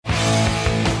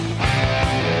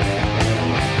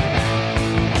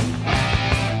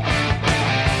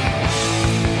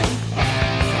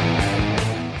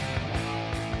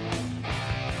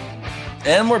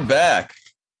And we're back.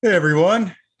 Hey,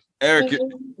 everyone. Eric,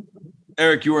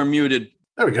 you are muted.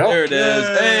 There we go. There it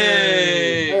is.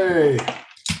 Hey.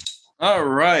 All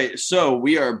right. So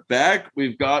we are back.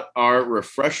 We've got our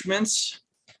refreshments.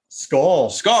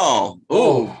 Skull.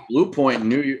 Oh, Blue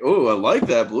Point. Oh, I like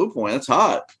that Blue Point. That's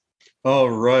hot. All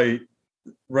right.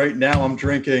 Right now I'm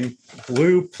drinking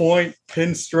Blue Point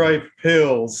Pinstripe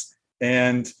Pills,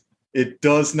 and it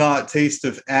does not taste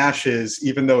of ashes,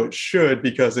 even though it should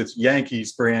because it's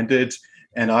Yankees branded,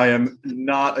 and I am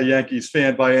not a Yankees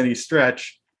fan by any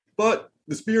stretch. But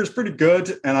this beer is pretty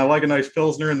good, and I like a nice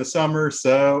Pilsner in the summer,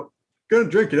 so gonna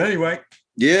drink it anyway.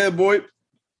 Yeah, boy.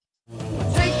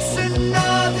 Takes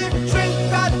another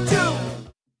drink or two.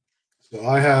 So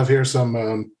I have here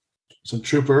some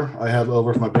Trooper I had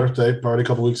over for my birthday party a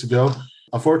couple weeks ago.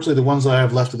 Unfortunately, the ones I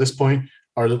have left at this point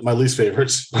are my least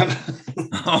favorites.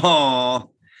 Oh,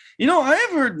 I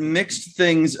have heard mixed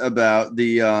things about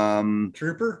the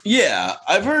Trooper? Yeah,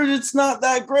 I've heard it's not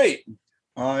that great.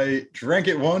 I drank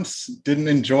it once, didn't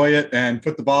enjoy it, and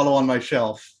put the bottle on my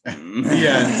shelf.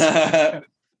 The end.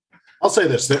 I'll say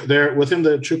this: they're within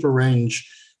the Trooper range.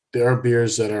 There are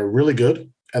beers that are really good,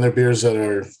 and there are beers that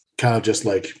are kind of just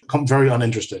like very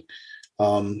uninteresting.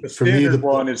 The For me, standard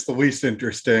one is the least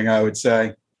interesting, I would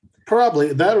say.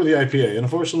 Probably that or the IPA. And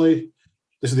unfortunately,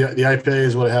 this is the IPA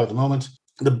is what I have at the moment.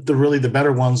 The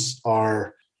better ones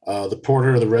are the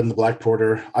Porter, the Red and the Black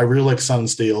Porter. I really like Sun and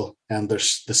Steel, and the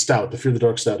Stout. The Fear the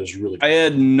Dark Stout is really good. I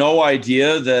had no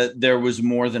idea that there was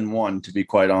more than one, to be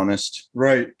quite honest.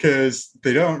 Right, because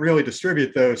they don't really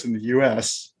distribute those in the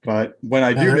U.S., but when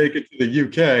I do make it to the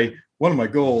U.K., one of my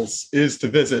goals is to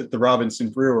visit the Robinson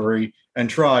Brewery and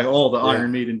try all the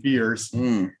Iron Maiden beers.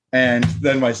 Mm. And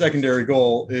then my secondary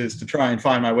goal is to try and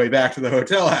find my way back to the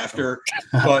hotel after,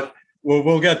 but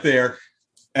we'll get there.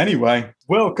 Anyway,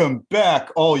 welcome back,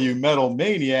 all you metal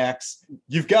maniacs.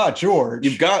 You've got George.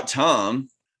 You've got Tom.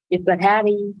 It's a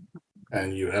Hattie.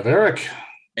 And you have Eric.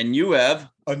 And you have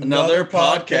another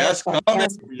podcast coming.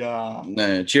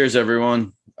 Yeah. Cheers,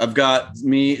 everyone. I've got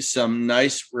me some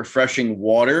nice, refreshing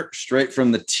water straight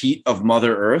from the teat of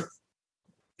Mother Earth.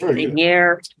 Very good.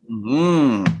 Here.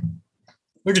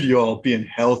 Look at you all being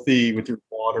healthy with your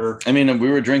water. I mean, we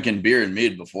were drinking beer and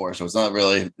mead before, so it's not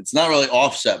really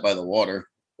offset by the water.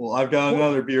 Well, I've got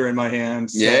another beer in my hand.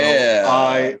 So Yeah.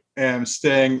 I am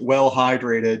staying well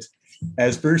hydrated.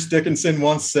 As Bruce Dickinson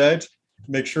once said,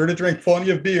 make sure to drink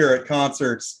plenty of beer at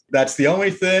concerts. That's the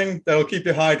only thing that'll keep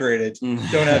you hydrated.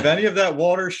 Don't have any of that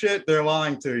water shit, they're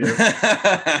lying to you.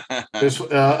 There's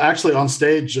actually on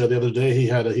stage the other day he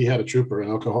had a Trooper, an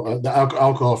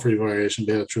alcohol-free variation.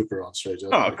 They had a Trooper on stage.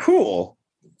 Oh, cool.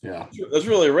 Yeah. That's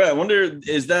really rad. I wonder,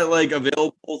 is that like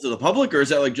available to the public or is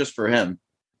that like just for him?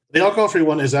 The alcohol-free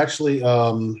one is actually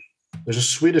there's a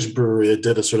Swedish brewery that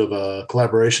did a sort of a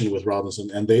collaboration with Robinson,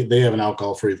 and they have an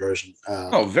alcohol-free version.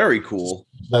 Oh, very cool.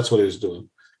 That's what he was doing.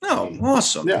 Oh,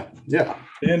 awesome. Yeah.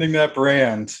 Standing that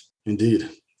brand. Indeed.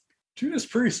 Judas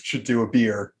Priest should do a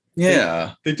beer.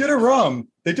 Yeah. They did a rum,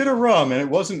 and it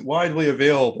wasn't widely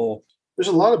available. There's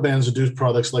a lot of bands that do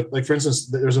products like for instance,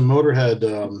 there's a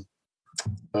Motorhead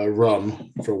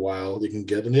rum for a while you can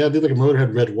get, and they did like a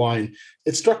Motorhead red wine.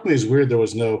 It struck me as weird there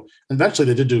was no. Eventually,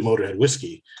 they did do Motorhead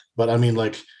whiskey, but I mean,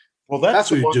 like, Well,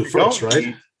 that's what you do first, right?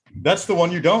 need. That's the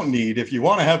one you don't need. If you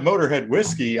want to have Motorhead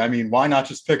whiskey, I mean, why not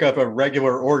just pick up a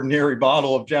regular, ordinary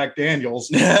bottle of Jack Daniels?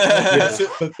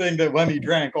 It's the thing that Lemmy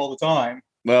drank all the time.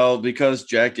 Well, because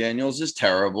Jack Daniels is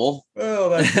terrible. Well,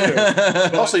 that's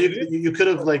true. Also, you could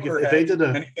have like if they did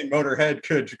anything Motorhead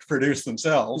could produce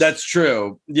themselves. That's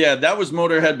true. Yeah, that was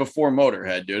Motorhead before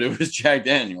Motorhead, dude. It was Jack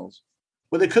Daniels.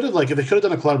 well, they could have if they could have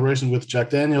done a collaboration with Jack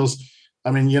Daniels. I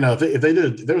mean,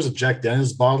 if there was a Jack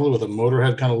Daniels bottle with a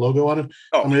Motorhead kind of logo on it.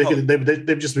 Oh, I mean,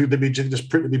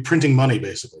 they'd be printing money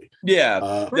basically.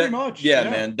 yeah, pretty much. Yeah,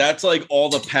 man. That's like all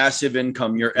the passive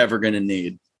income you're ever gonna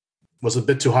need. Was a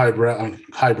bit too hybrid,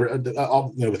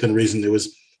 within reason. It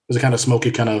was a kind of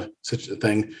smoky kind of such a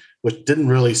thing, which didn't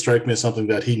really strike me as something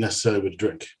that he necessarily would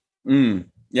drink.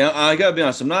 Yeah, I gotta be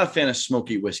honest. I'm not a fan of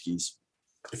smoky whiskeys.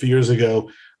 A few years ago,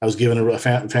 I was given a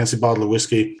fancy bottle of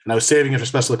whiskey, and I was saving it for a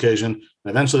special occasion. And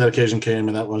eventually, that occasion came,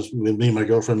 and that was me and my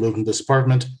girlfriend moved into this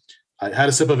apartment. I had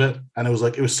a sip of it, and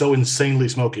it was so insanely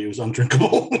smoky, it was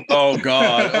undrinkable. Oh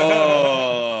God!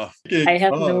 Oh, I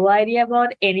have no idea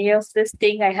about any of this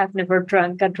thing. I have never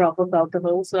drunk a drop of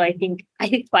alcohol, so I think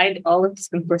I find all of these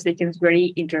conversations very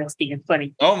interesting and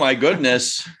funny. oh my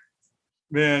goodness!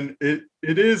 Man, it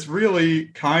is really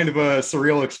kind of a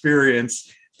surreal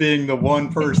experience being the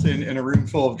one person in a room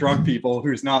full of drunk people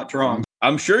who's not drunk.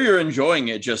 I'm sure you're enjoying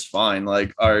it just fine.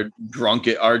 Like our drunk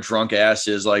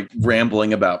asses like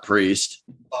rambling about Priest.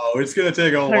 Oh, it's gonna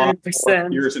take a lot more 100%.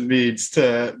 beers and meads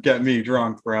to get me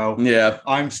drunk, bro. Yeah.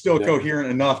 I'm still Yeah. coherent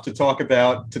enough to talk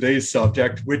about today's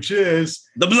subject, which is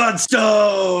The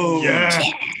Bloodstone.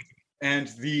 and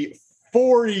the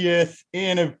 40th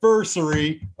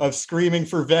anniversary of Screaming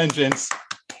for Vengeance.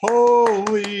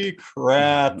 Holy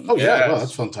crap. Oh yeah, Yes. well,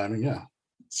 that's fun timing. Yeah.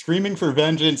 Screaming for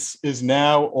Vengeance is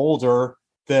now older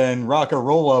than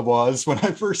Rockarola was when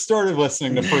I first started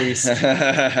listening to Priest.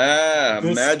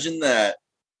 Imagine that.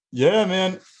 Yeah,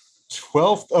 man.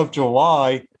 12th of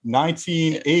July,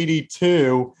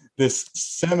 1982, this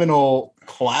seminal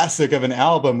classic of an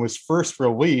album was first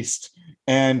released.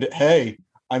 And hey,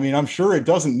 I mean, I'm sure it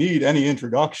doesn't need any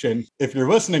introduction. If you're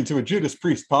listening to a Judas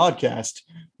Priest podcast,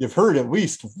 you've heard at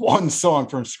least one song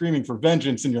from Screaming for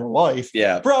Vengeance in your life.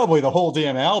 Yeah. Probably the whole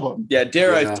damn album. Yeah,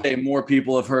 dare Yeah. I say more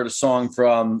people have heard a song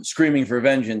from Screaming for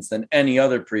Vengeance than any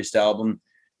other Priest album.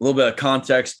 A little bit of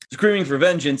context. Screaming for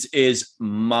Vengeance is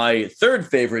my third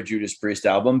favorite Judas Priest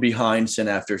album behind Sin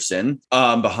After Sin,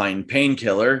 behind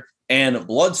Painkiller, and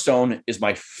Bloodstone is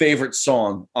my favorite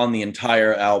song on the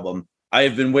entire album. I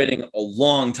have been waiting a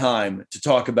long time to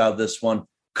talk about this one.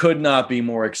 Could not be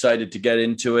more excited to get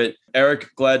into it. Eric,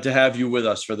 glad to have you with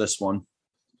us for this one.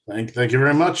 Thank you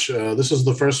very much. This is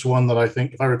the first one that I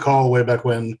think, if I recall, way back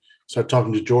when I started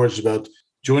talking to George about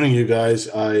joining you guys,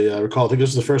 I recall. I think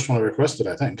this is the first one I requested.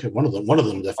 I think one of them I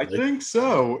definitely. think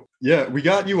so. Yeah, we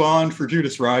got you on for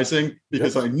Judas Rising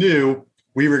because I knew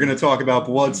we were going to talk about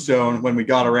Bloodstone when we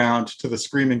got around to the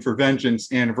Screaming for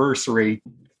Vengeance anniversary.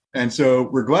 And so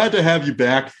we're glad to have you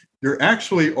back. You're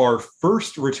actually our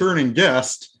first returning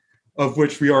guest, of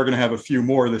which we are going to have a few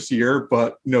more this year,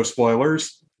 but no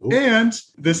spoilers. Ooh. And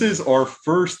this is our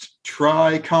first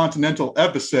tri-continental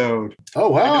episode.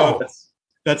 Oh I know wow!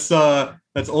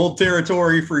 that's old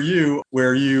territory for you,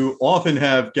 where you often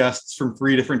have guests from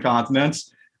 3 different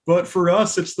continents. But for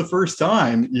us, it's the first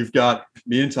time. You've got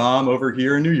me and Tom over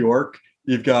here in New York.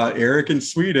 You've got Eric in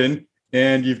Sweden,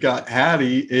 and you've got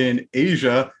Hattie in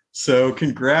Asia. So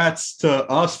congrats to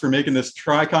us for making this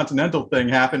tri-continental thing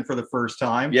happen for the first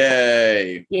time.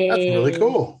 Yay. Yay. That's really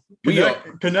cool.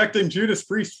 Connecting Judas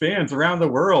Priest fans around the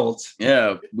world.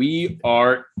 Yeah, we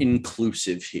are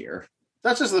inclusive here.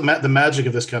 That's just the magic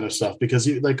of this kind of stuff, because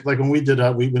like when we did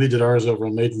when we did ours over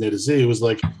on Maiden A to Z, it was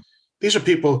like these are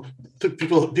people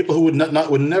who would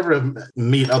would never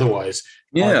meet otherwise.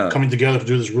 Yeah. Coming together to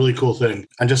do this really cool thing,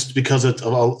 and just because of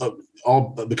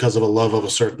all because of a love of a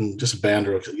certain just band,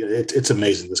 or it's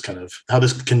amazing this kind of how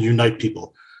this can unite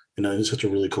people, in such a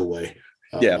really cool way.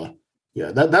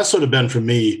 Yeah, that's sort of been for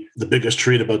me the biggest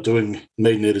treat about doing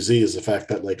Maiden A to Z is the fact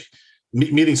that like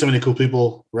meeting so many cool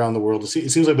people around the world. It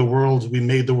seems like we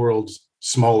made the world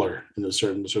smaller in a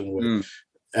certain way. Mm.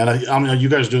 And I mean, you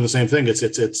guys are doing the same thing.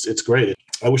 It's great.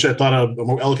 I wish I thought of a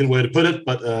more eloquent way to put it,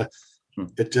 but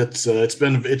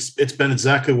it's been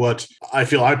exactly what I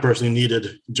feel I personally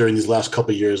needed during these last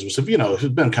couple of years. Which it's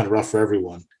been kind of rough for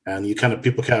everyone, and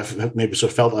people kind of maybe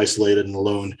sort of felt isolated and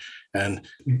alone. And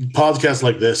podcasts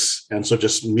like this, and so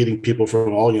just meeting people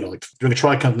from all like during a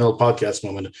tri-continental podcast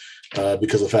moment,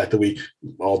 because of the fact that we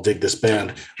all dig this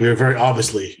band, we are very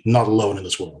obviously not alone in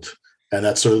this world, and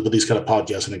that's sort of what these kind of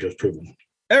podcasts I think have proven.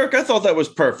 Eric, I thought that was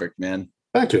perfect, man.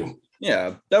 Thank you.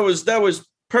 Yeah, that was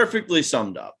perfectly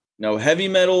summed up. Heavy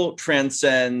metal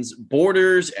transcends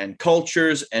borders and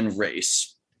cultures and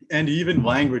race. And even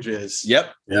languages.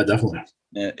 Yep. Yeah, definitely.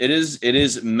 It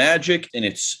is magic in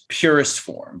its purest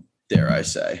form, dare I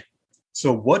say.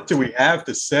 So what do we have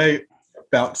to say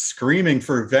about Screaming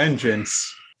for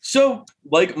Vengeance? So,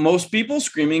 like most people,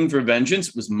 Screaming for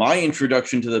Vengeance was my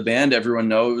introduction to the band. Everyone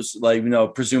knows,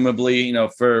 presumably,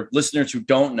 for listeners who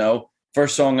don't know,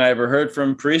 first song I ever heard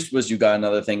from Priest was You Got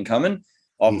Another Thing Coming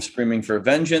off Screaming for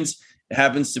Vengeance. It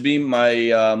happens to be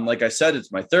my, like I said,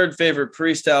 it's my third favorite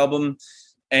Priest album.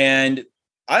 And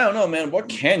I don't know, man, what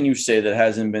can you say that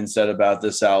hasn't been said about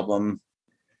this album?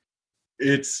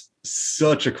 It's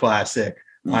such a classic.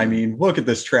 I mean, look at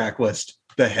this track list.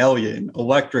 The Hellion,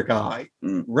 Electric Eye,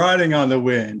 Riding on the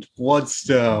Wind,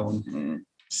 Bloodstone,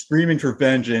 Screaming for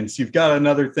Vengeance. You've Got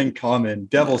Another Thing Coming,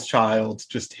 Devil's Child,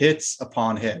 just hits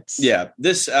upon hits. Yeah,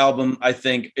 this album, I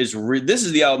think, this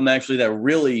is the album actually that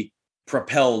really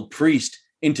propelled Priest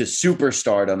into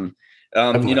superstardom.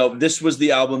 This was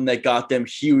the album that got them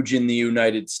huge in the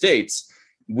United States.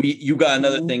 You Got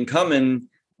Another Thing Coming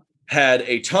had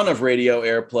a ton of radio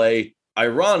airplay.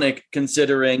 Ironic,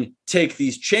 considering Take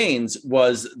These Chains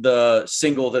was the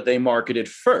single that they marketed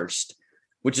first,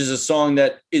 which is a song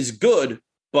that is good,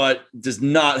 but does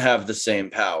not have the same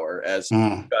power as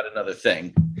Got Another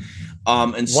Thing.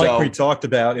 And so, like we talked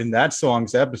about in that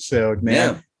song's episode,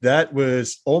 man, that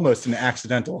was almost an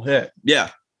accidental hit. Yeah.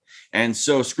 And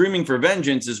so Screaming for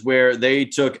Vengeance is where they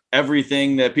took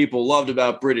everything that people loved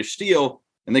about British Steel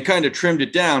and they kind of trimmed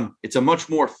it down. It's a much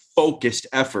more focused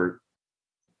effort.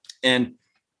 And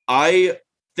I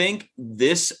think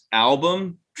this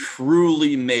album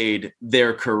truly made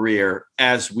their career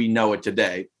as we know it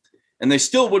today. And they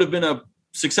still would have been a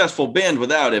successful band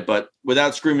without it, but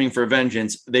without Screaming for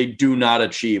Vengeance, they do not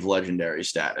achieve legendary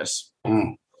status.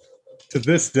 To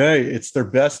this day, it's their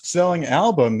best-selling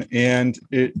album, and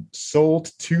it sold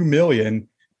 2 million.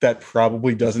 That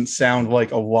probably doesn't sound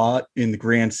like a lot in the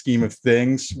grand scheme of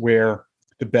things, where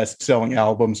the best-selling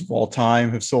albums of all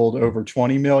time have sold over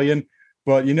 20 million.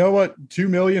 But you know what? 2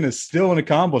 million is still an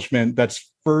accomplishment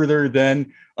that's further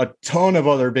than a ton of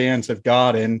other bands have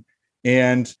gotten.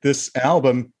 And this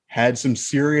album had some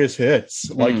serious hits,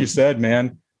 like you said,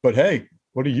 man. But hey,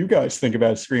 what do you guys think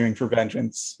about Screaming for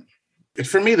Vengeance?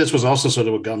 For me, this was also sort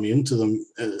of what got me into them.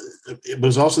 It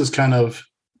was also this kind of,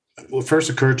 what first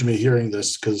occurred to me hearing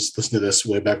this, because listening to this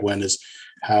way back when, is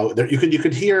how there, you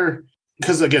could hear,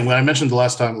 because again, when I mentioned the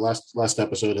last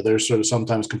episode, there's sort of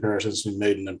sometimes comparisons between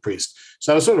Maiden and Priest.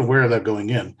 So I was sort of aware of that going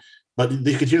in. But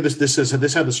you could hear this had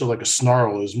this sort of like a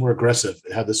snarl. It was more aggressive.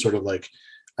 It had this sort of like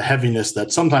a heaviness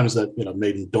that sometimes that,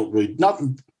 Maiden don't really, not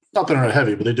that they're not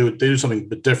heavy, but they do something a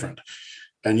bit different.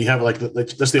 And you have like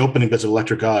that's the opening bits of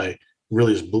Electric Eye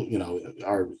really is,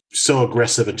 are so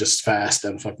aggressive and just fast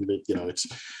and fucking,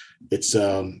 it's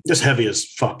just heavy as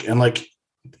fuck. And like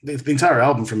the entire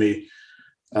album for me,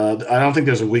 I don't think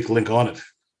there's a weak link on it.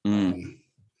 And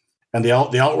the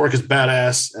artwork is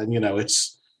badass, and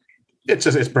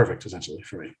it's perfect essentially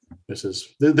for me. This is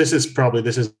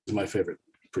my favorite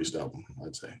Priest album,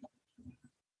 I'd say.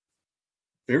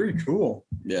 Very cool.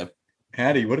 Yeah.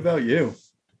 Hattie, what about you?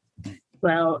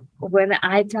 Well, when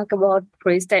I talk about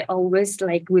Priest, I always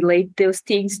relate those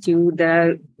things to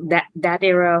that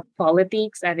era of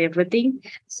politics and everything.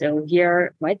 So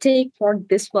here, my take for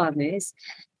this one is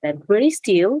that British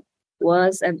Steel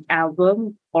was an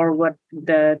album, or what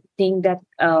the thing that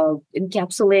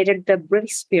encapsulated the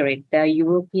British spirit, the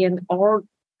European, or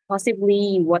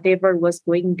possibly whatever was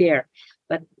going there.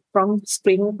 But from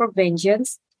Screaming for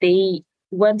Vengeance, they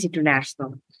went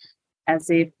international, as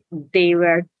if they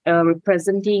were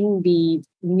representing the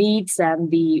needs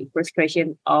and the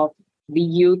frustration of the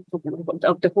youth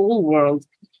of the whole world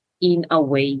in a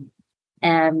way.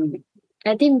 And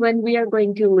I think when we are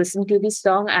going to listen to this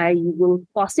song, I will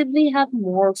possibly have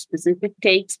more specific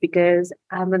takes, because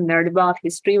I'm a nerd about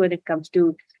history when it comes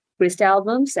to Priest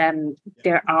albums, and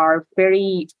there are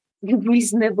very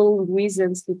reasonable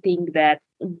reasons to think that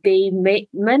they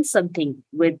meant something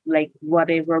with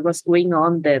whatever was going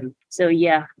on then. So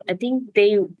yeah, I think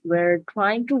they were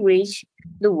trying to reach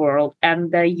the world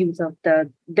and the youth of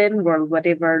the then world,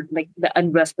 whatever the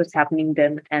unrest was happening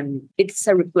then, and it's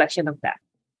a reflection of that.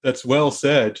 That's well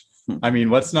said. I mean,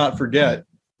 let's not forget,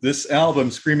 this album,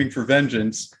 Screaming for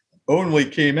Vengeance, only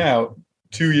came out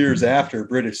 2 years after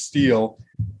British Steel,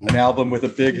 an album with a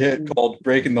big hit called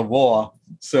Breaking the Law.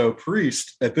 So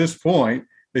Priest, at this point,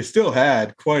 they still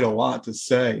had quite a lot to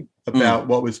say about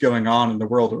what was going on in the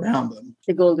world around them.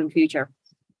 The golden future.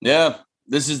 Yeah.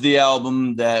 This is the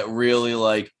album that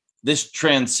really this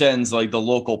transcends the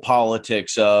local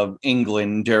politics of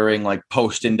England during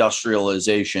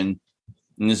post-industrialization,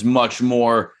 and is much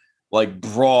more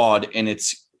broad in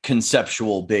its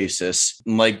conceptual basis.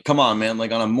 Come on, man,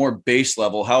 on a more base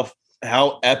level,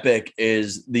 how epic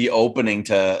is the opening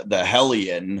to the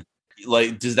Hellion?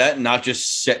 Does that not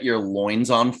just set your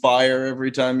loins on fire every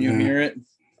time you hear it?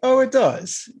 Oh, it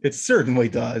does. It certainly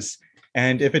does.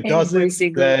 And if it Every doesn't,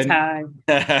 single time.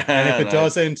 And if it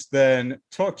doesn't, then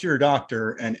talk to your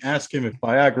doctor and ask him if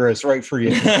Viagra is right for you.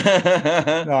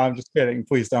 No, I'm just kidding.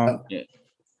 Please don't.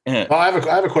 Well, I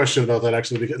have a question about that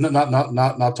actually, because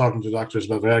not talking to doctors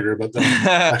about Viagra, but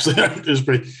actually just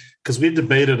because we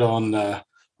debated on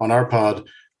our pod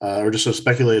or just sort of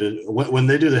speculated when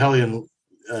they do the Hellion.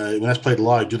 When that's played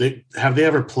live, have they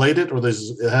ever played it, or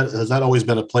has that always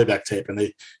been a playback tape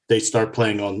and they start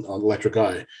playing on Electric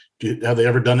Eye? Have they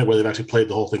ever done it where they've actually played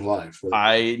the whole thing live?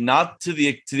 Not to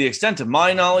the extent of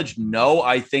my knowledge. No,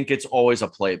 I think it's always a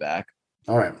playback.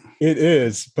 All right, it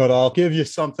is, but I'll give you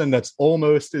something that's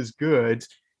almost as good.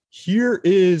 Here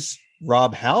is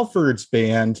Rob Halford's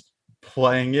band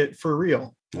playing it for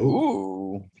real.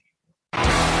 Ooh.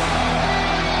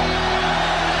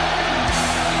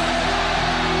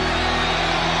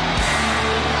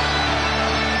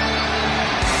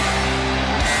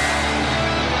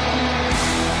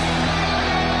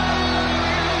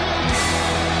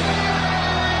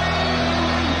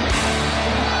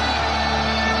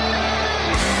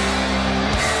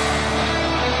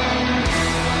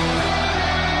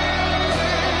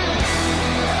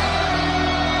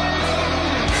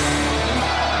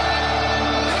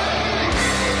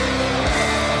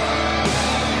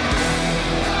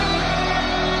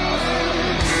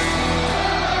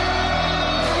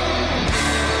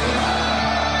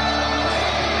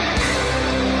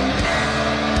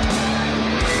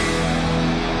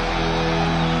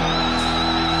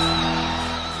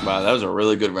 Wow, that was a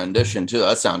really good rendition too.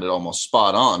 That sounded almost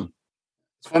spot on.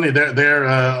 It's funny.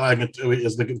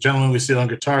 Is the gentleman we see on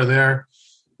guitar there,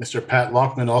 Mr. Pat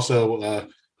Lockman, also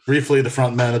briefly the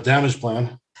front man of Damage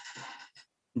Plan.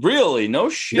 Really? No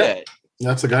shit. Yep.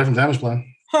 That's the guy from Damage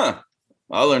Plan. Huh.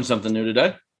 I learned something new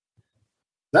today.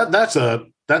 That's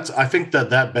I think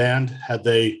that band, had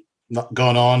they not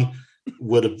gone on,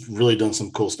 would have really done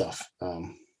some cool stuff.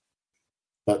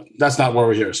 But that's not why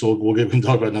we're here. So we can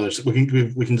talk about another. We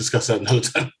can discuss that another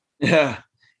time. Yeah.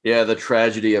 The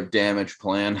tragedy of Damage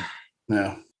Plan.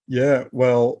 Yeah. Yeah.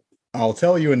 Well, I'll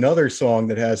tell you another song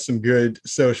that has some good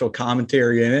social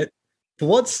commentary in it.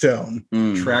 Bloodstone,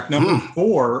 track number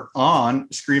 4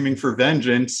 on Screaming for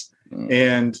Vengeance.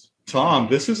 And Tom,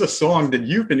 this is a song that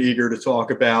you've been eager to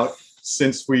talk about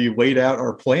since we laid out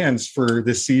our plans for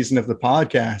this season of the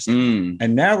podcast.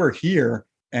 And now we're here.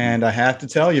 And I have to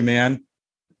tell you, man,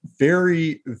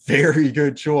 very, very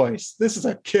good choice. This is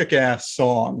a kick-ass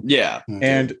song. Yeah.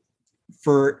 And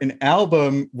for an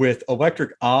album with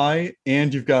Electric Eye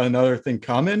and You've Got Another Thing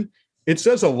Coming, it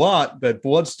says a lot that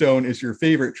Bloodstone is your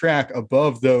favorite track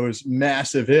above those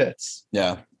massive hits.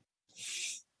 Yeah.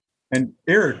 And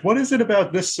Eric, what is it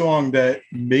about this song that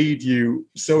made you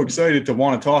so excited to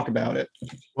want to talk about it?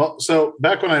 Well, so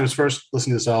back when I was first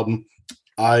listening to this album,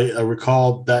 I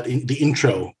recalled that the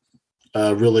intro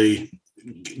really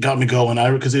got me going.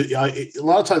 Because a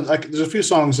lot of times, there's a few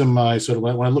songs in my sort of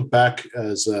when I look back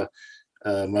as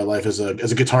my life as a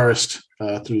guitarist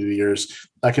through the years,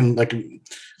 I can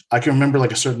remember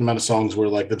like a certain amount of songs where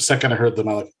like the second I heard them,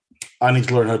 I'm like, I need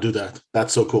to learn how to do that.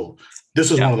 That's so cool.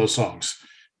 This is one of those songs.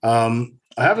 I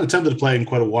haven't attempted to play in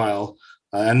quite a while.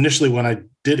 And initially, when I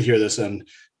did hear this and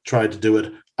tried to do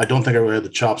it, I don't think I really had the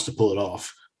chops to pull it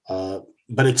off.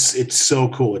 But it's so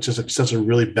cool. It's just such a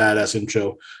really badass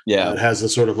intro. Yeah, it has the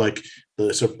sort of like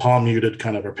the sort of palm muted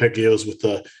kind of arpeggios with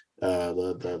the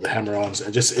hammer-ons.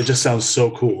 It just sounds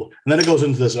so cool. And then it goes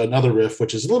into this another riff,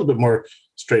 which is a little bit more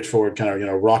straightforward, kind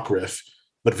of rock riff,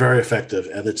 but very effective.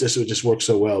 And it just works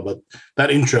so well. But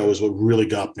that intro is what really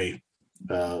got me.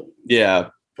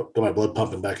 Got my blood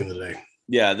pumping back in the day.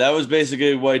 Yeah, that was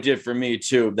basically what it did for me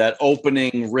too. That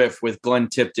opening riff with Glenn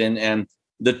Tipton and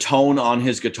the tone on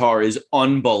his guitar is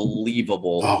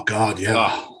unbelievable. Oh God,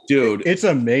 yeah, dude, it's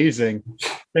amazing.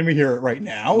 Can we hear it right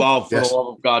now? Well, for the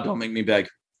love of God, don't make me beg.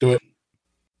 Do it.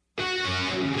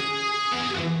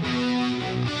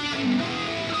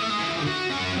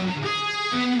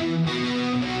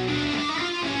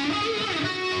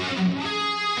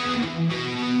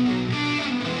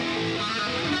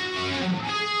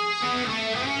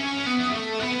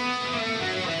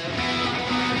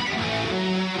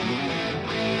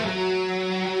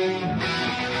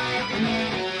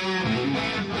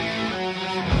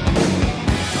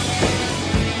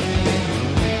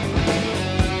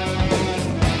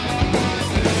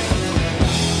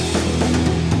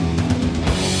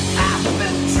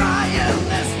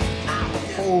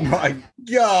 My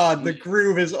God, the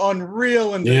groove is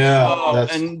unreal. And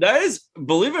and that is,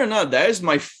 believe it or not, that is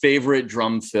my favorite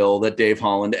drum fill that Dave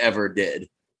Holland ever did.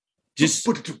 Just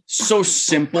so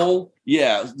simple.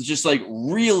 Yeah, just like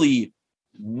really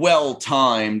well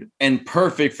timed and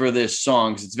perfect for this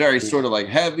song. It's very sort of like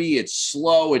heavy, it's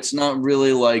slow, it's not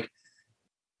really like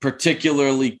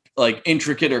particularly like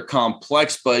intricate or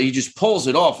complex, but he just pulls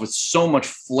it off with so much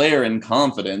flair and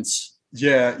confidence.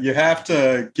 Yeah, you have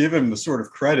to give him the sort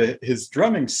of credit. His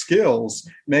drumming skills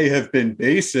may have been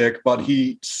basic, but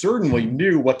he certainly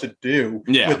knew what to do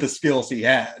with the skills he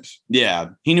had.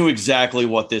 Yeah, he knew exactly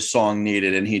what this song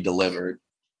needed, and he delivered.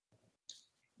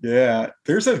 Yeah,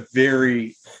 there's a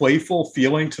very playful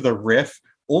feeling to the riff,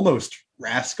 almost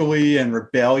rascally and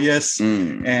rebellious,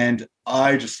 and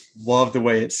I just love the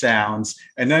way it sounds.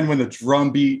 And then when the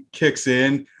drum beat kicks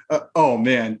in, oh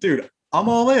man, dude, I'm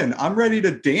all in. I'm ready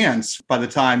to dance by the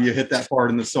time you hit that part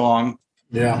in the song.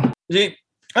 Yeah. See,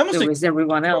 I almost was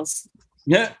everyone else.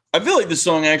 Yeah, I feel like the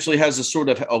song actually has a sort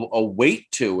of a weight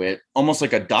to it, almost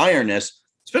like a direness,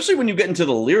 especially when you get into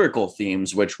the lyrical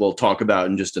themes, which we'll talk about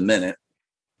in just a minute.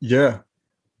 Yeah.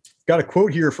 Got a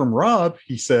quote here from Rob.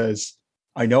 He says,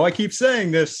 I know I keep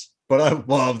saying this, but I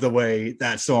love the way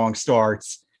that song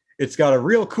starts. It's got a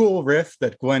real cool riff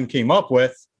that Glenn came up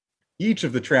with. Each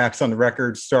of the tracks on the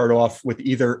record start off with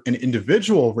either an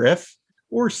individual riff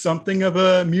or something of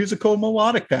a musical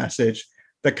melodic passage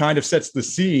that kind of sets the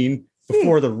scene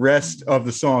before the rest of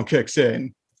the song kicks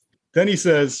in. Then he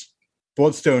says,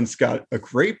 Bloodstone's got a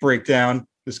great breakdown,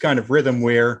 this kind of rhythm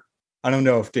where, I don't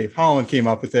know if Dave Holland came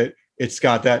up with it, it's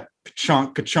got that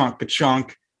ka-chonk, ka-chonk,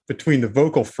 ka-chonk between the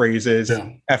vocal phrases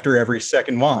after every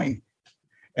second line.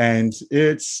 And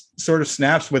it's sort of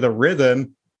snaps with a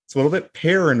rhythm. It's a little bit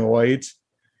paranoid.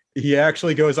 He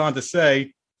actually goes on to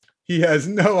say he has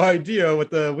no idea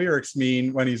what the lyrics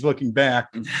mean when he's looking back.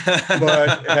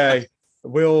 But hey,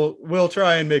 we'll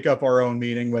try and make up our own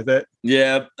meaning with it.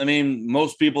 Yeah, I mean,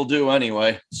 most people do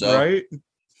anyway. So Right?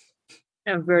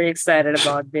 I'm very excited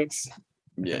about this.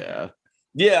 yeah.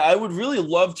 Yeah, I would really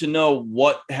love to know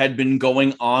what had been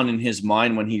going on in his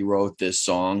mind when he wrote this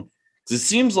song. 'Cause it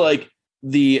seems like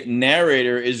the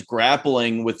narrator is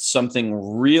grappling with something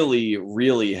really,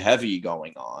 really heavy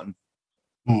going on.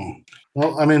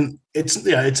 Well, I mean, it's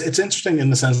interesting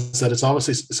in the sense that it's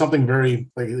obviously something very,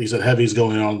 like you said, heavy is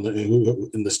going on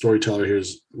in the storyteller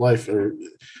here's life,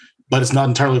 but it's not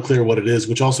entirely clear what it is,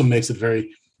 which also makes it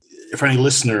very, for any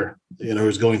listener,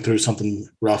 who's going through something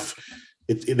rough,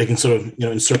 they can sort of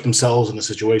insert themselves in the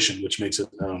situation, which makes it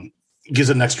gives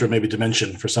it an extra maybe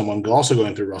dimension for someone also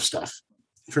going through rough stuff.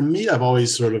 For me, I've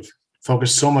always sort of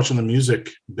focused so much on the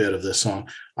music bit of this song.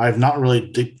 I've not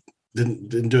really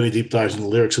didn't do any deep dives in the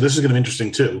lyrics, so this is going to be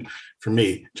interesting too for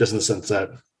me, just in the sense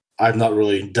that I've not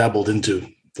really dabbled into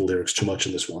the lyrics too much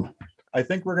in this one. I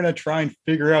think we're going to try and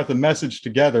figure out the message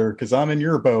together because I'm in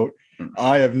your boat.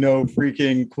 I have no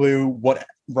freaking clue what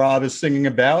Rob is singing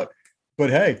about, but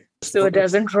hey. So it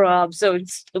doesn't drop, so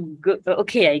it's good.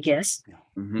 Okay, I guess.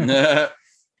 Well,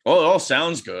 it all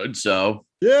sounds good, so.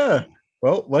 Yeah.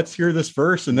 Well, let's hear this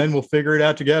verse and then we'll figure it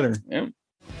out together. Yeah.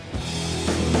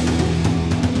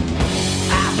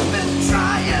 I've been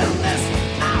trying this,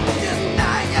 I'm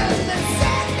denying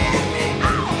this, sending me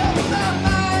out of my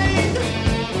mind. Action,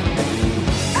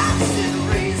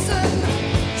 reason,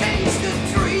 change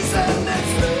to treason,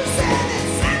 it's losing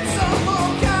its sense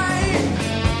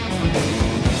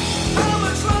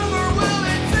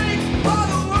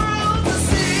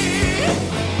of all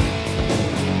kind.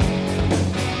 How much longer will it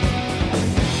take for the world to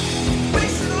see? We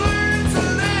should learn to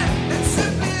live and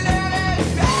simply let it be.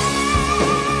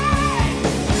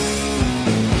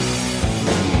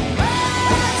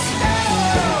 Let's go.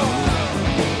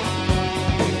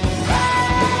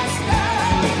 Let's go.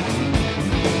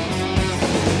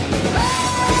 Let's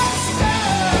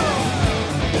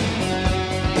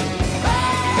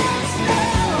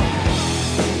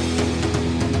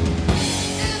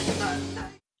go.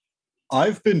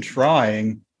 I've been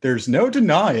trying. There's no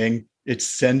denying it's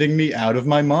sending me out of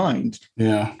my mind.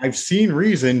 Yeah. I've seen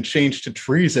reason change to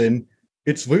treason.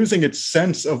 It's losing its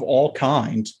sense of all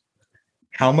kind.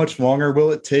 How much longer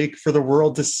will it take for the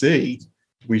world to see?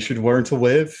 We should learn to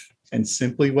live and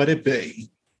simply let it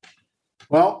be.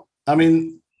 Well, I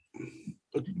mean,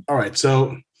 all right.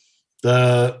 So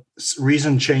the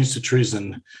reason change to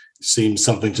treason seems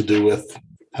something to do with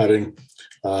having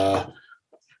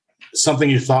something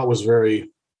you thought was very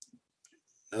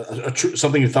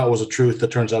something you thought was a truth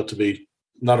that turns out to be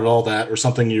not at all that, or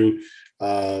something you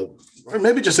or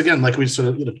maybe just again, like we sort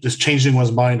of just changing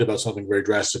one's mind about something very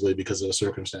drastically because of a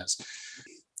circumstance.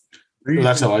 Well,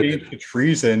 that's how I did. Change to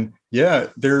treason. Yeah,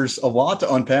 there's a lot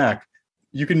to unpack.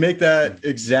 You can make that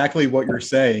exactly what you're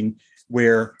saying,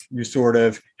 where you sort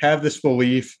of have this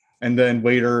belief and then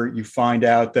later you find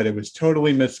out that it was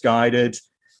totally misguided.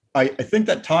 I think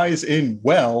that ties in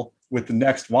well with the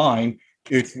next line.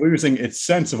 It's losing its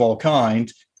sense of all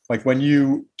kind. Like when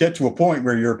you get to a point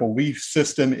where your belief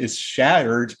system is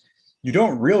shattered, you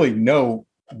don't really know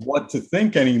what to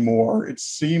think anymore. It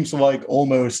seems like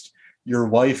almost your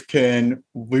life can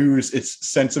lose its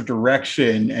sense of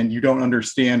direction and you don't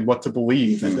understand what to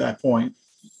believe at that point.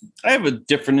 I have a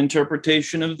different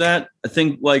interpretation of that. I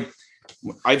think like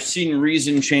I've seen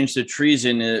reason change to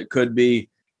treason. It could be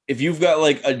if you've got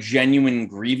like a genuine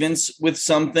grievance with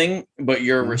something, but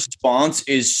your response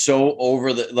is so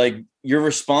your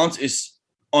response is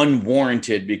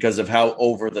unwarranted because of how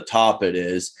over the top it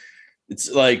is.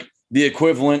 It's like the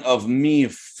equivalent of me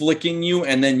flicking you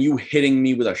and then you hitting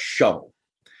me with a shovel.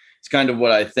 It's kind of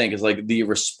what I think is like the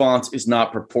response is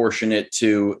not proportionate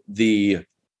to the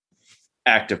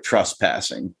act of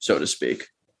trespassing, so to speak.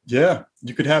 Yeah,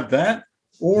 you could have that.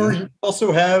 Or you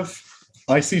also have,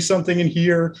 I see something in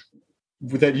here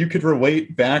that you could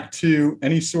relate back to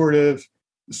any sort of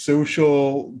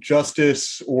social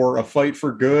justice or a fight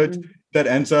for good that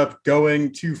ends up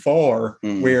going too far,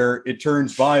 where it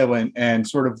turns violent and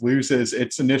sort of loses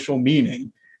its initial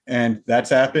meaning. And that's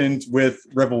happened with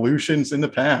revolutions in the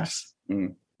past.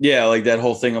 Yeah, like that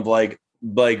whole thing of like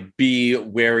be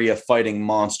wary of fighting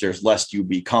monsters lest you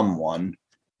become one.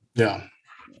 Yeah.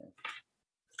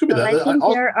 Could be Well, that. I think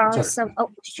there are sorry. some. Oh,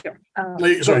 sure.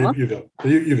 Sorry, go on. you go.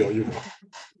 You go.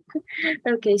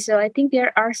 Okay, so I think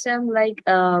there are some like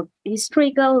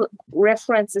historical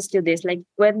references to this. Like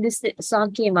when this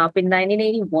song came up in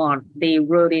 1981, they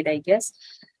wrote it, I guess.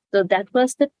 So that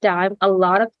was the time a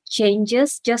lot of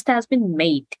changes just has been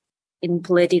made in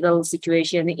political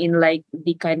situation, in like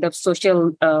the kind of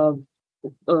social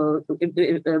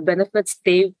benefits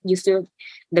they used to,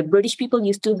 the British people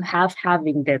used to have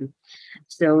having them.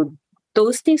 So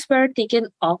those things were taken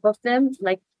off of them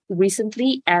like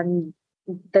recently, and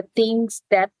the things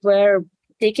that were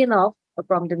taken off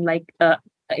from them, like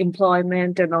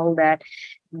employment and all that,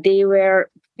 they were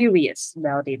furious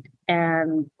about it.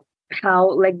 And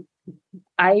how like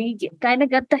I kind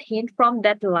of got the hint from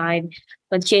that line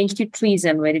when change to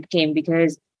treason when it came,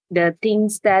 because the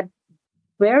things that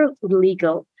were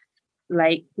legal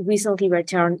like recently were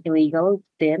turned illegal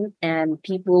then, and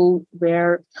people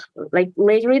were like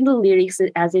later in the lyrics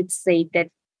as it said that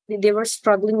they were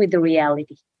struggling with the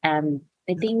reality, and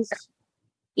I think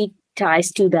it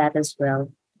ties to that as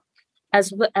well.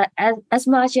 As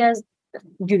much as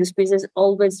Judas Priest is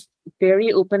always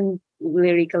very open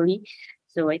lyrically,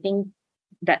 so I think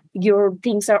that your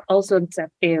things are also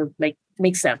like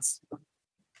make sense.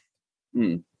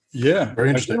 Yeah, Very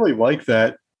I interesting. really like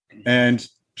that. And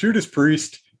Judas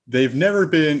Priest, they've never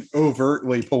been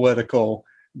overtly political,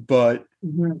 but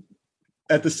Mhm.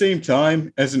 at the same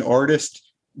time, as an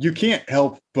artist, you can't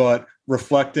help but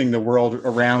reflecting the world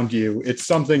around you. It's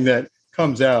something that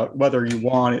comes out whether you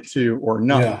want it to or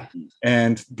not. Yeah.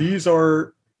 And these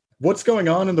are what's going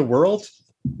on in the world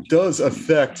does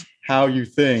affect how you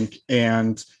think,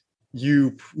 and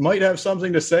you might have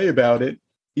something to say about it,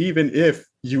 even if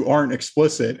you aren't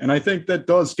explicit. And I think that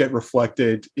does get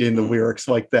reflected in the lyrics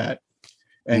like that.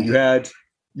 And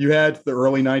you had the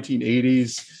early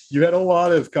 1980s, you had a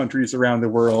lot of countries around the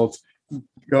world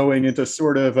going into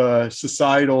sort of a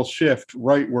societal shift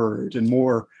rightward, and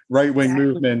more right-wing Exactly.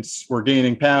 movements were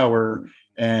gaining power,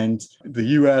 and the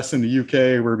US and the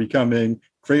UK were becoming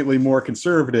greatly more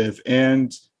conservative.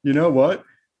 And you know what?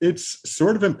 It's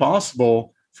sort of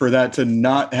impossible for that to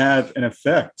not have an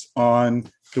effect on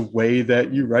the way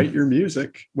that you write your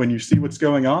music when you see what's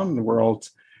going on in the world.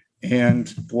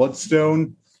 And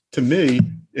Bloodstone, to me,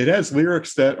 it has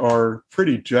lyrics that are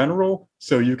pretty general,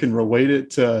 so you can relate it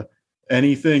to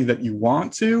anything that you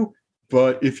want to.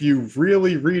 But if you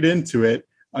really read into it,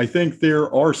 I think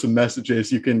there are some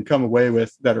messages you can come away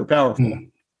with that are powerful.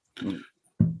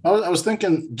 I was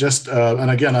thinking just,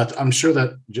 and again, I'm sure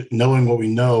that knowing what we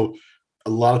know, a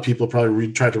lot of people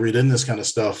probably try to read in this kind of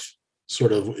stuff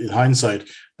sort of in hindsight.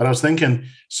 But I was thinking,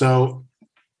 so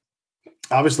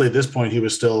obviously at this point he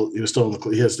was still in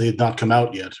the, he had not come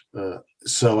out yet.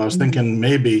 So I was thinking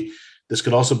maybe this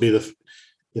could also be the,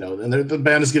 and the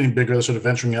band is getting bigger. They're sort of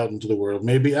venturing out into the world,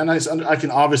 maybe. And I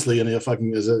can obviously, and if I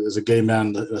can, as a gay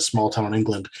man in a small town in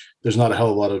England, there's not a hell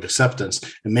of a lot of acceptance.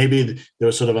 And maybe there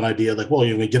was sort of an idea like, well,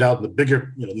 we get out in the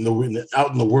bigger,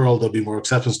 out in the world, there'll be more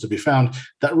acceptance to be found.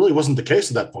 That really wasn't the case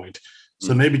at that point.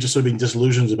 So maybe just sort of being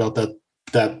disillusioned about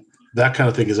that kind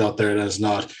of thing is out there and it's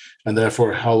not, and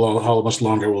therefore how much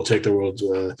longer will it take the world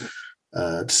to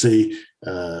see.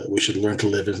 We should learn to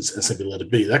live and simply let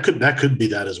it be. That could be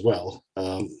that as well.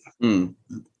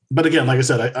 But again, like I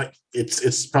said,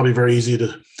 it's probably very easy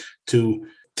to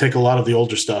take a lot of the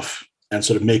older stuff and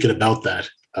sort of make it about that,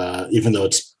 even though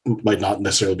it's might not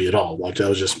necessarily be at all. Like that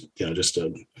was just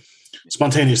a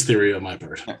spontaneous theory on my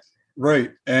part.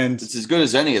 Right. And It's as good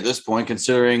as any at this point,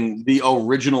 considering the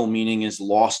original meaning is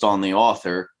lost on the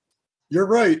author. you're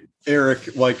right,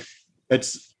 Eric. Like,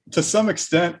 it's to some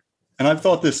extent, and I've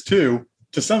thought this too,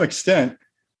 to some extent,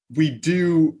 we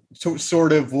do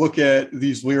sort of look at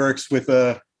these lyrics with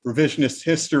a revisionist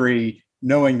history,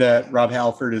 knowing that Rob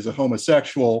Halford is a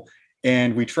homosexual,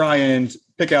 and we try and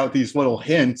pick out these little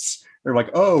hints. They're like,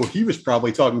 oh, he was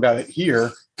probably talking about it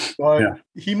here, but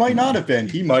he might not have been.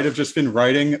 He might have just been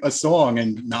writing a song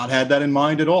and not had that in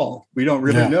mind at all. We don't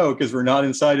really know because we're not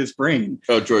inside his brain.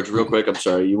 Oh, George, real quick, I'm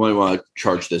sorry. You might want to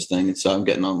charge this thing. I'm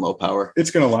getting on low power.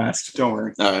 It's going to last. Don't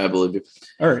worry. All right, I believe you.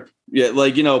 All right.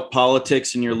 Yeah,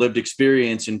 politics and your lived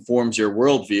experience informs your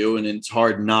worldview, and it's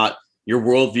hard not. Your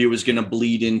worldview is going to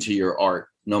bleed into your art,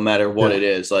 no matter what it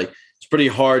is. Like, it's pretty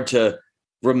hard to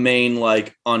remain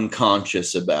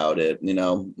unconscious about it,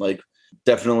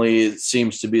 definitely it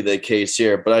seems to be the case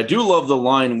here. But I do love the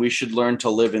line, we should learn to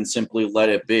live and simply let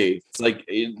it be.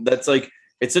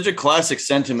 It's such a classic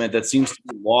sentiment that seems to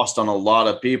be lost on a lot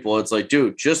of people. It's like,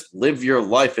 dude, just live your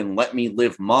life and let me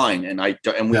live mine. And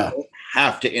we don't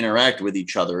have to interact with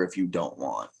each other if you don't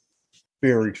want.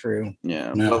 Very true.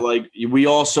 Yeah. But we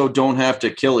also don't have to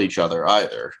kill each other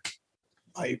either.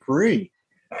 I agree.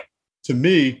 To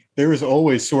me, there is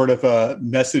always sort of a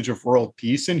message of world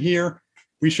peace in here.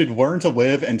 We should learn to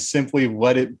live and simply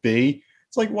let it be.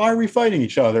 It's like, why are we fighting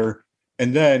each other?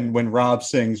 And then when Rob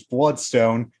sings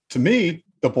Bloodstone, to me,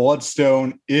 the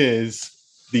Bloodstone is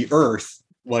the Earth.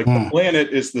 Like the planet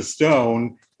is the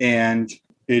stone, and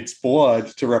it's blood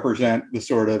to represent the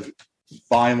sort of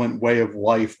violent way of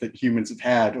life that humans have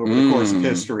had over the course of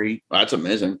history. That's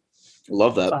amazing.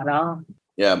 Love that. Spot on.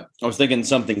 Yeah, I was thinking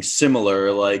something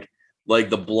similar, like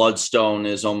the Bloodstone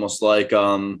is almost like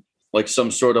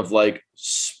some sort of like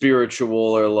spiritual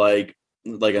or like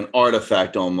an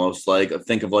artifact almost. Like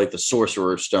think of like the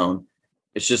Sorcerer's Stone.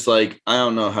 It's just like I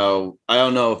don't know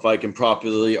if I can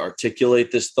properly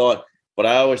articulate this thought, but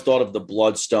I always thought of the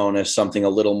Bloodstone as something a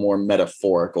little more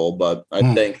metaphorical. But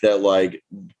I think that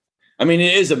it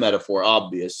is a metaphor,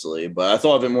 obviously, but I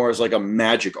thought of it more as like a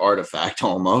magic artifact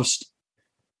almost.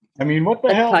 I mean, what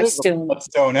the hell is a Bloodstone.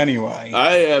 Bloodstone anyway?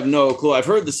 I have no clue. I've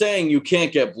heard the saying you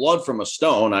can't get blood from a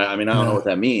stone. I don't know what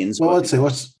that means. Well, but- let's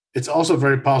say it's also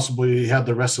very possible you had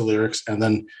the rest of the lyrics and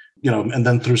then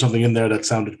threw something in there that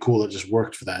sounded cool that just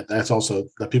worked for that. That's also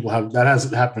that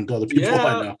hasn't happened to other people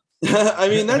I know. I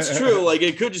mean, that's true. Like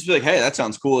it could just be like, hey, that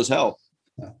sounds cool as hell.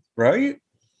 Right?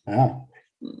 Yeah.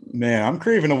 Man, I'm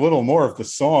craving a little more of the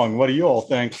song. What do you all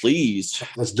think? Please.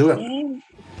 Let's do it. In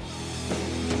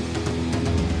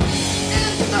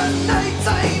the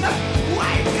nighttime,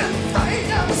 wake and fright,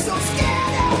 I'm so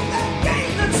scared of the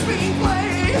game that's being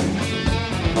played.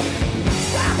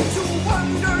 Stop to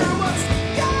wonder what's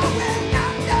going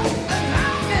on and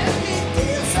how many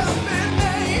deals have been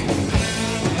made.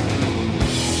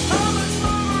 How much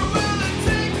longer will it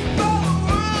take for the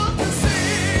world to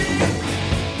see?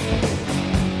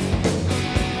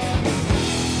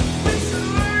 We should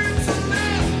learn to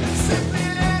live and simply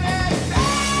let it be.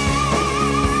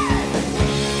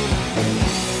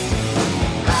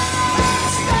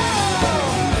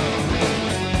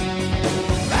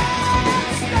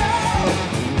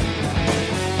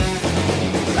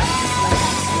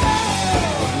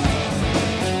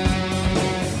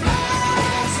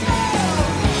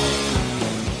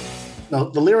 Now,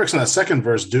 the lyrics in that second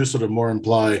verse do sort of more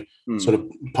imply sort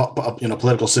of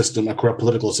political system, a corrupt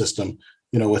political system,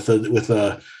 with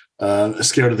a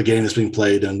scared of the game that's being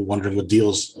played and wondering what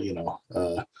deals, and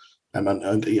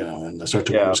start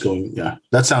to what's going. Yeah,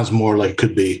 that sounds more like it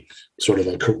could be sort of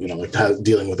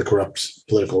dealing with a corrupt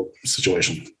political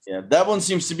situation. Yeah, that one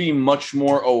seems to be much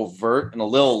more overt and a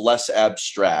little less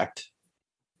abstract.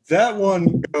 That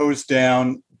one goes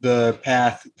down the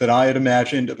path that I had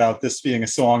imagined about this being a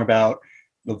song about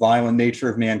the violent nature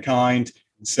of mankind.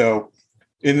 So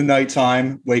in the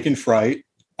nighttime, wake and fright.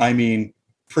 I mean,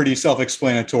 pretty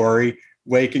self-explanatory.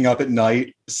 Waking up at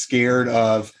night, scared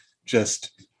of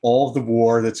just all of the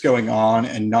war that's going on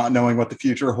and not knowing what the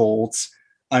future holds.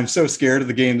 I'm so scared of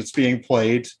the game that's being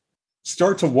played.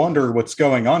 Start to wonder what's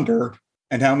going under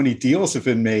and how many deals have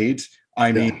been made.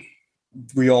 I mean,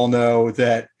 we all know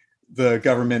that the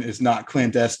government is not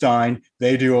clandestine.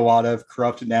 They do a lot of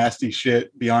corrupt, nasty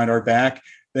shit behind our back.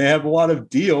 They have a lot of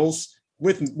deals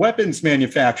with weapons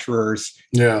manufacturers.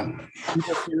 Yeah.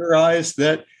 People theorize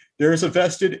that there's a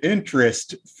vested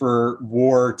interest for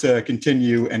war to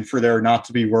continue and for there not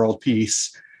to be world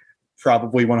peace.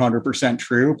 Probably 100%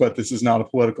 true, but this is not a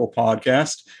political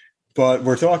podcast. But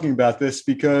we're talking about this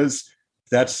because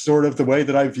that's sort of the way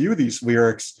that I view these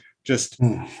lyrics, just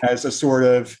as a sort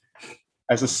of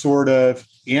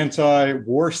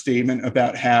anti-war statement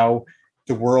about how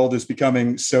the world is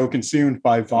becoming so consumed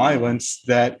by violence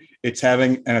that it's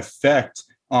having an effect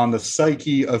on the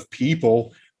psyche of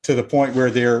people to the point where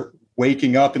they're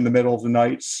waking up in the middle of the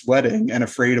night sweating and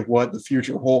afraid of what the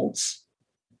future holds.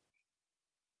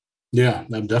 Yeah,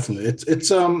 definitely.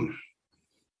 It's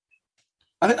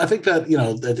I think that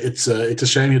that it's a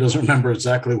shame he doesn't remember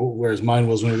exactly where his mind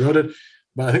was when he wrote it,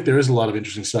 but I think there is a lot of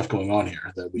interesting stuff going on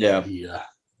here that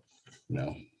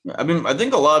I mean, I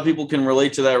think a lot of people can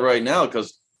relate to that right now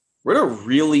because we're at a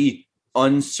really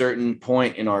uncertain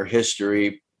point in our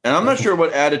history, and I'm not sure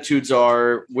what attitudes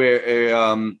are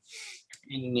in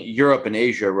Europe and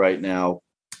Asia right now,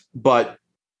 but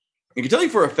I can tell you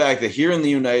for a fact that here in the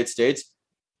United States,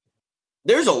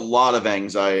 there's a lot of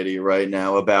anxiety right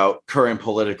now about current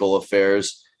political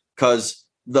affairs because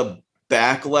the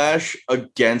backlash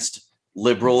against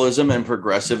liberalism and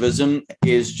progressivism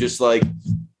is just like,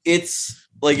 it's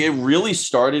like it really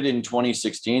started in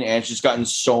 2016 and it's just gotten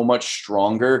so much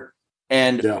stronger.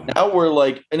 And now we're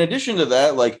like, in addition to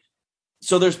that, like,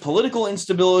 so there's political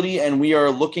instability and we are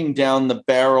looking down the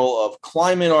barrel of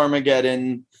climate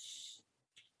Armageddon.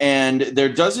 And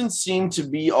there doesn't seem to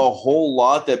be a whole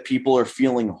lot that people are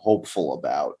feeling hopeful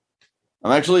about.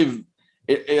 I'm actually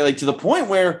like to the point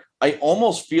where I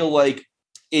almost feel like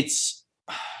it's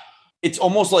it's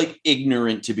almost like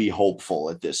ignorant to be hopeful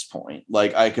at this point.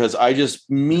 Like because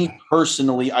me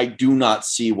personally, I do not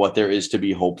see what there is to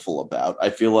be hopeful about. I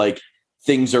feel like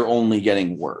things are only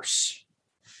getting worse.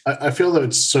 I feel that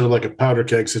it's sort of like a powder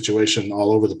keg situation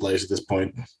all over the place at this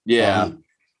point. Yeah.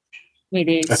 It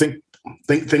is. I think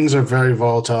things are very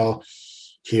volatile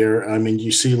here. I mean,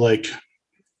 you see like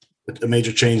a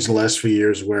major change in the last few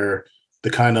years where the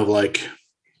kind of like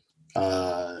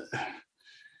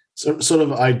sort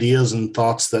of ideas and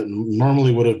thoughts that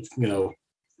normally would have,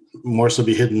 more so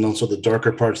be hidden on sort of the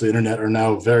darker parts of the internet are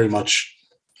now very much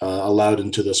allowed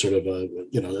into the sort of,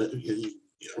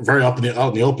 very out in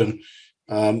the open.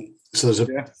 So there's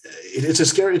it's a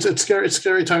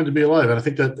scary time to be alive. And I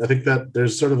think that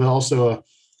there's sort of also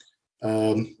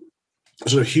a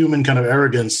sort of human kind of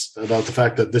arrogance about the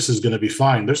fact that this is going to be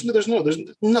fine. There's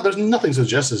nothing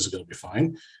suggests this is going to be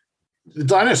fine. The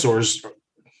dinosaurs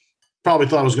probably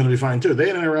thought it was going to be fine too. They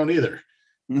ain't around either.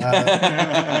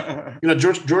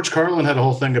 George Carlin had a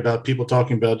whole thing about people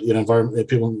talking about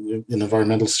people in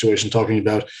environmental situation talking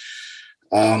about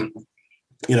how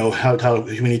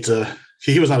we need to.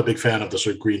 He was not a big fan of the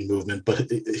sort of green movement, but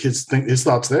his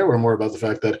thoughts there were more about the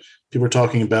fact that people were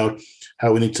talking about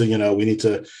how we need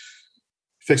to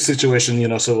fix the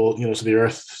situation, so the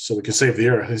earth, so we can save the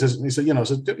earth. He said, you don't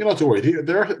have to worry.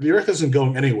 The earth isn't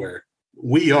going anywhere.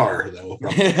 We are, though.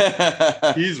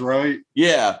 He's right.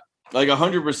 Yeah, like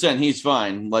 100%. He's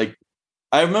fine. Like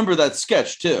I remember that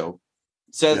sketch too.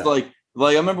 It says like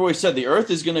I remember we said the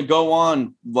earth is going to go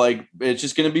on. Like it's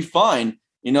just going to be fine.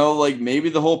 Like maybe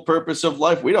the whole purpose of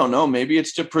life, we don't know. Maybe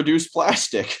it's to produce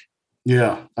plastic.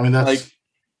 Yeah. I mean, that's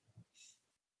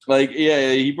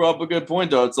he brought up a good point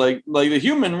though. It's like the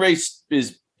human race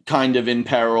is kind of in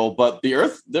peril, but the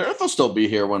earth will still be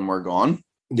here when we're gone.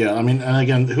 Yeah. I mean, and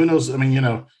again, who knows? I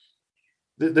mean,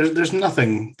 there's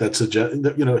nothing that suggests,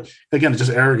 again, it's just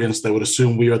arrogance that would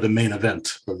assume we are the main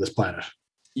event of this planet.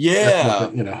 Yeah.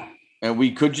 And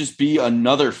we could just be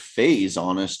another phase,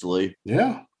 honestly.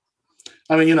 Yeah.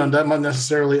 I mean, that might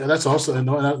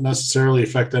not necessarily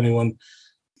affect anyone.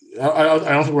 I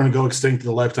don't think we're going to go extinct in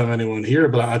the lifetime of anyone here,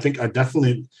 but I think I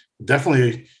definitely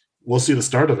will see the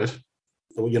start of it.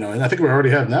 And I think we already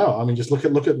have now. I mean, just look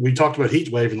at we talked about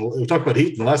heat wave and we talked about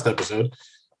heat in the last episode.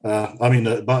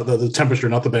 The temperature,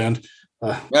 not the band.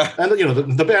 And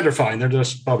the band are fine. They're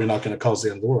just probably not going to cause the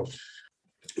end of the world.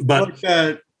 But like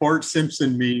that Bart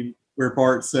Simpson meme where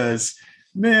Bart says,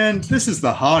 "Man, this is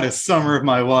the hottest summer of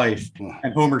my life."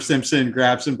 And Homer Simpson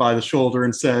grabs him by the shoulder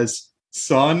and says,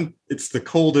 "Son, it's the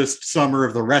coldest summer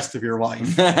of the rest of your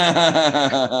life."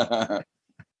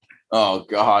 Oh,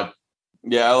 God.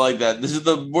 Yeah, I like that. This is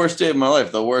the worst day of my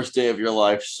life. The worst day of your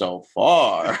life so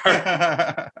far.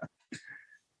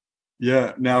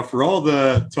 Yeah. Now, for all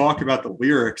the talk about the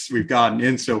lyrics we've gotten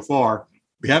in so far,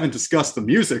 we haven't discussed the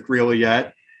music really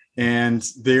yet. And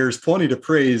there's plenty to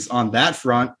praise on that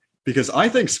front, because I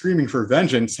think Screaming for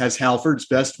Vengeance has Halford's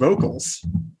best vocals.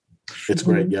 It's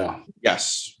great, yeah.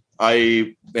 Yes,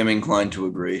 I am inclined to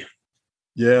agree.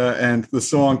 Yeah, and the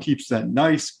song keeps that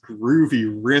nice groovy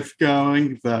riff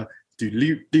going, the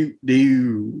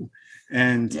do-do-do-do.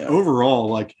 And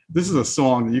overall, this is a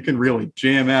song that you can really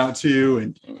jam out to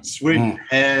and swing your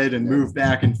head and move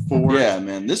back and forth. Yeah,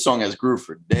 man, this song has groove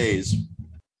for days.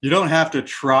 You don't have to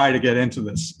try to get into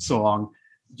this song.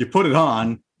 You put it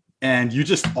on, and you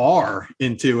just are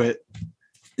into it.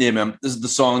 Yeah, man. This is the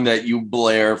song that you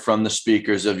blare from the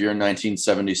speakers of your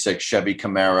 1976 Chevy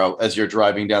Camaro as you're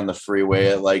driving down the freeway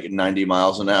at 90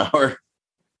 miles an hour.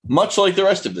 Much like the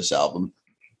rest of this album.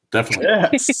 Definitely.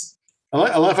 Yes.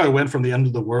 I love how I went from the end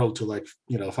of the world to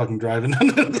fucking driving.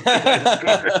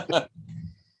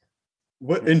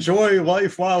 Enjoy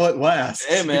life while it lasts.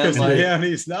 Hey, man. Because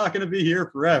Miami's not going to be here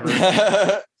forever.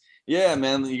 Yeah,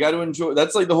 man, you got to enjoy.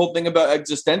 That's the whole thing about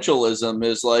existentialism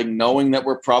is knowing that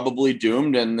we're probably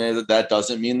doomed, and that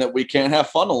doesn't mean that we can't have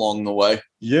fun along the way.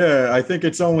 Yeah, I think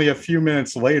it's only a few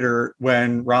minutes later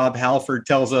when Rob Halford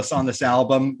tells us on this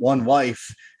album, one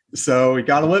life. So we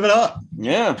got to live it up.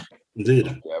 Yeah,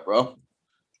 indeed. Yeah, bro.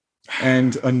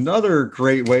 And another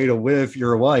great way to live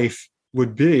your life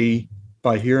would be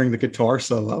by hearing the guitar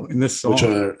solo in this song. Which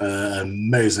are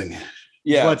amazing.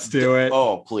 Yeah. Let's do it.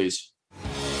 Oh, please.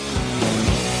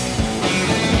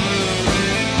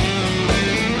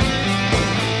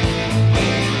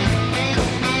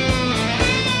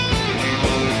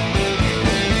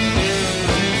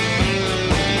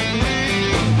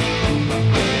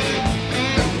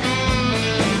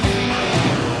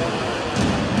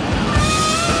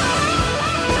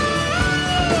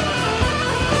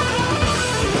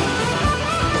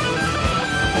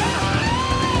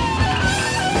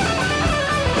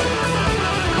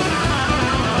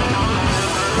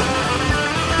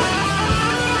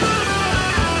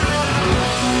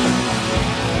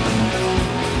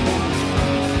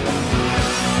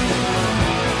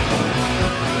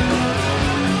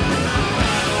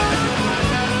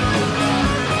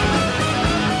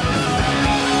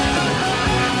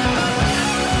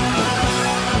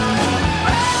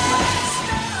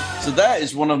 that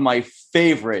is one of my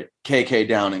favorite KK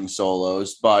Downing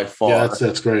solos by far. Yeah,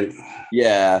 that's great.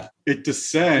 Yeah. It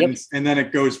descends and then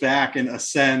it goes back and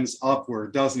ascends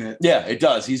upward, doesn't it? Yeah, it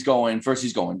does. He's going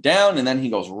down and then he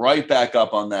goes right back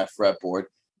up on that fretboard.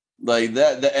 Like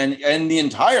that, and the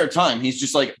entire time he's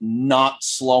just like not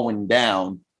slowing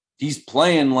down. He's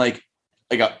playing like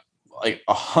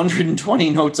 120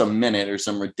 notes a minute or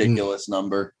some ridiculous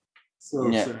number.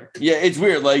 So Yeah. sick. Yeah, it's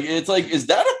weird. Like it's like, is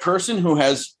that a person who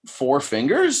has 4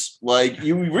 fingers? Like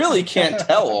you really can't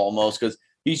tell almost because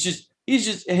he's just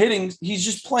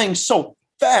playing so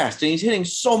fast and he's hitting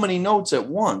so many notes at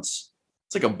once.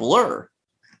 It's like a blur.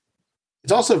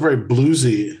 It's also very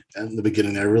bluesy in the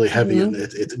beginning there, really heavy, and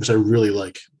which I really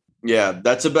like. Yeah,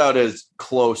 that's about as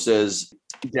close as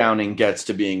Downing gets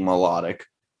to being melodic.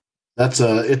 I'm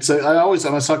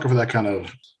a sucker for that kind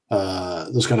of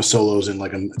those kind of solos in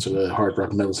like a sort of hard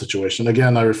rock metal situation.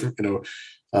 Again, I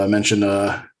mentioned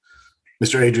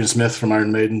Mr. Adrian Smith from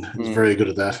Iron Maiden. He's very good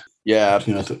at that. Yeah,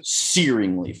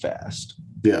 Searingly fast.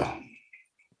 Yeah.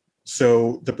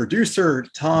 So the producer,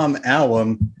 Tom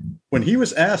Allum, when he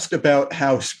was asked about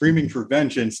how Screaming for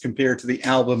Vengeance compared to the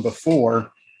album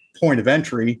before, Point of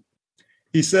Entry,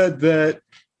 he said that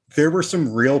there were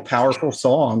some real powerful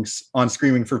songs on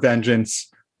Screaming for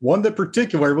Vengeance. One that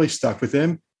particularly stuck with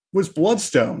him was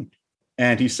Bloodstone.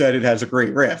 And he said it has a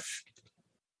great riff.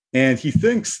 And he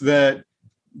thinks that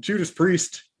Judas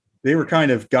Priest, they were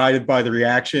kind of guided by the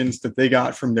reactions that they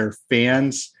got from their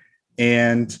fans.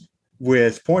 And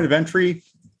with Point of Entry,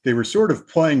 they were sort of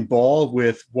playing ball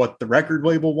with what the record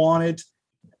label wanted.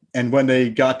 And when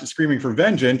they got to Screaming for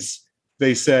Vengeance,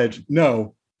 they said,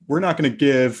 no, we're not going to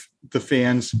give the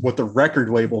fans what the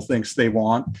record label thinks they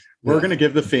want. We're going to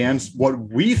give the fans what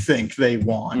we think they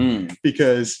want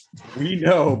because we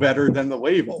know better than the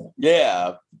label.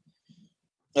 Yeah.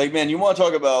 Like, man, you want to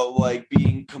talk about like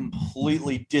being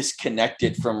completely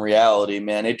disconnected from reality,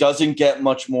 man. It doesn't get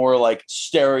much more like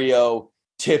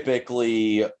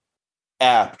stereotypically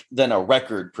apt than a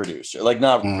record producer, like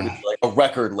not like a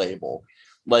record label,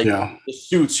 like the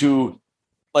Suits who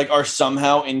like are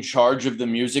somehow in charge of the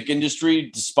music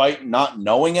industry despite not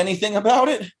knowing anything about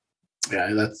it.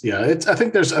 I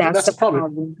think that's the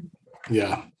problem.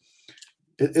 Yeah.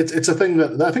 It's a thing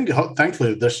that I think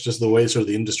thankfully that's just the way sort of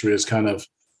the industry has kind of,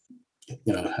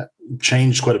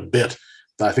 changed quite a bit.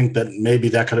 I think that maybe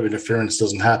that kind of interference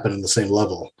doesn't happen in the same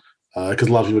level because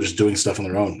a lot of people are just doing stuff on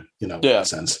their own, in a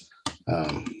sense.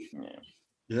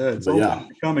 It's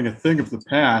becoming a thing of the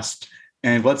past.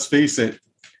 And let's face it,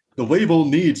 the label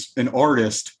needs an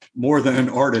artist more than an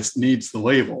artist needs the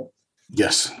label.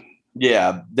 Yes.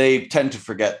 Yeah, they tend to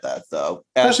forget that, though.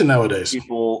 Especially nowadays.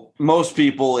 Most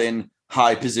people in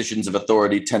high positions of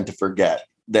authority tend to forget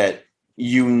that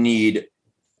you need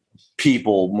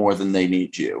people more than they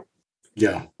need you.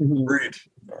 Yeah. Agreed.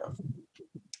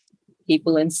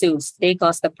 People in suits, they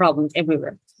cause the problems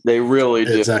everywhere. They really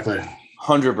do. Exactly.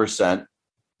 100%.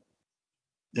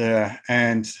 Yeah,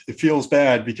 and it feels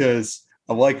bad because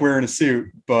I like wearing a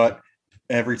suit, but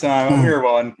every time I wear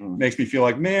one, it makes me feel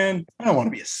like, man, I don't want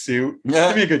to be a suit.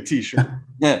 Give me a good t-shirt.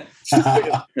 Yeah.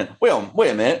 Wait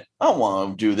a minute. I don't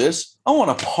want to do this. I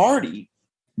want to party.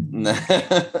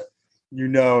 You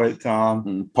know it,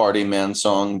 Tom. Party Man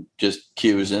song just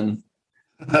cues in.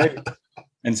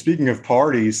 And speaking of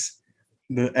parties,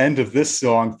 the end of this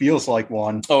song feels like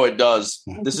one. Oh, it does.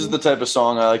 This is the type of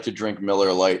song I like to drink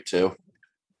Miller Lite to.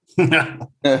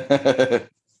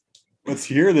 Let's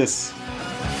hear this.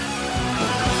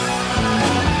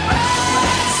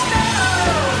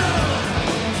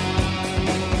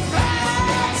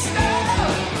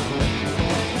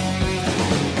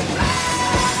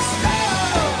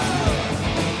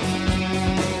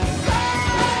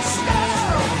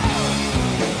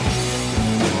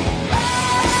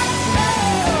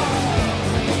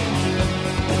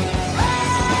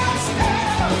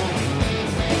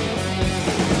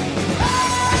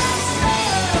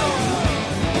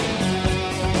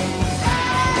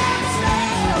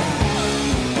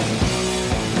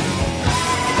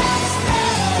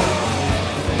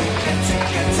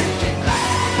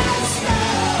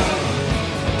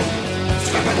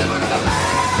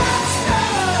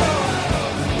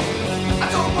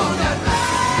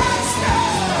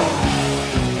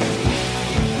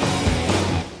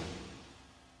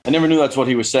 I never knew that's what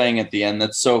he was saying at the end.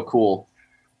 That's so cool.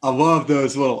 I love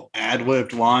those little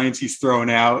ad-libbed lines he's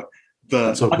throwing out.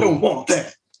 I don't want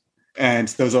that. And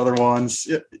those other ones.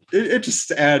 It just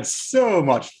adds so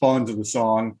much fun to the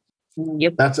song.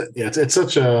 Yep. That's it. Yeah, it's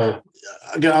such a.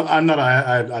 Again, I've not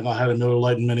had a Miller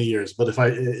Lite in many years, but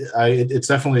it's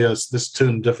definitely this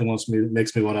tune definitely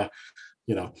makes me want to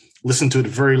listen to it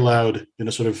very loud in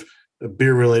a sort of a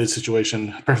beer-related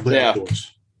situation, preferably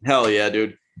outdoors. Hell yeah,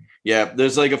 dude. Yeah,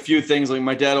 there's like a few things. Like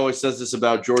my dad always says this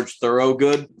about George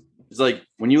Thorogood. It's like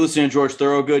when you listen to George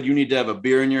Thorogood, you need to have a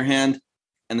beer in your hand.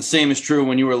 And the same is true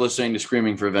when you were listening to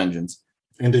Screaming for Vengeance.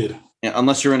 Indeed. Yeah,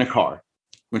 unless you're in a car,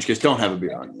 in which case don't have a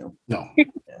beer on you. No. Yeah.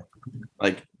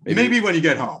 Like maybe when you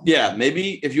get home. Yeah,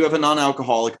 maybe if you have a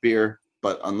non-alcoholic beer,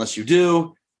 but unless you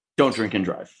do, don't drink and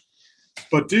drive.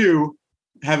 But do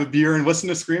have a beer and listen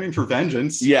to Screaming for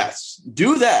Vengeance. Yes,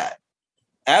 do that.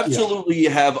 Absolutely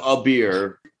have a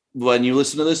beer when you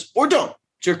listen to this, or don't.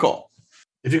 It's your call.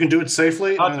 If you can do it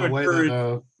safely,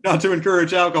 Not to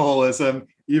encourage alcoholism,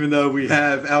 even though we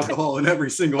have alcohol in every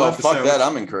single episode. Fuck that.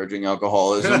 I'm encouraging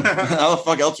alcoholism. How the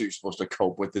fuck else are you supposed to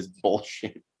cope with this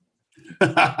bullshit?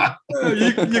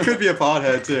 You could be a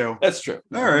pothead too. That's true.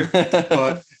 All right.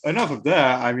 But enough of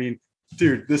that. I mean,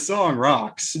 dude, this song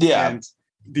rocks. Yeah. And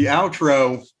the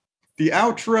outro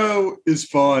is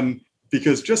fun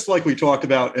because just like we talked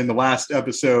about in the last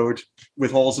episode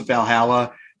with Halls of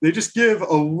Valhalla, they just give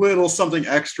a little something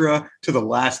extra to the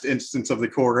last instance of the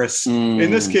chorus.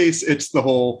 In this case, it's the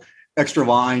whole extra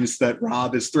lines that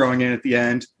Rob is throwing in at the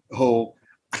end. The whole,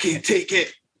 I can't take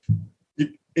it.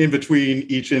 In between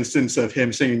each instance of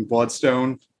him singing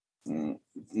Bloodstone.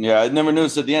 Yeah, I never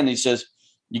noticed at the end. He says,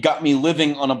 "You got me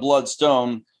living on a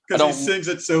bloodstone." Because he sings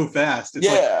it so fast. It's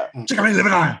yeah. Like, you got me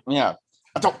living on. Yeah.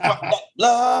 I don't want that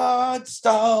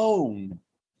bloodstone.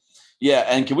 Yeah,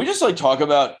 and can we just like talk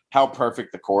about how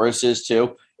perfect the chorus is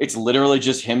too? It's literally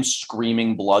just him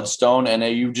screaming Bloodstone, and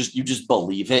you just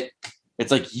believe it.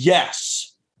 It's like,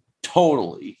 yes,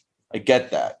 totally. I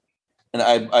get that. And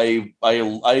I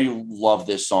love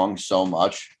this song so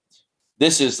much.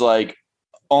 This is like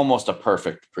almost a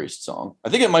perfect Priest song. I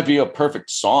think it might be a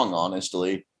perfect song,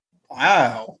 honestly.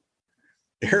 Wow.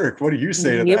 Eric, what do you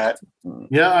say to that?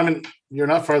 Yeah, I mean, you're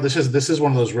not far. This is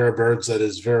one of those rare birds that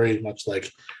is very much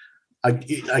like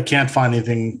I can't find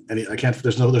anything.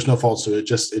 There's no faults to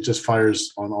it. It just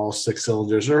fires on all 6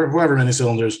 cylinders or however many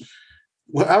cylinders.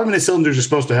 However many cylinders you're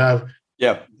supposed to have.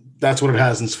 Yeah, that's what it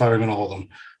has, and it's firing on all of them.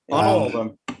 On all of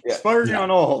them. Yeah. Firing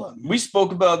on all of them. We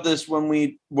spoke about this when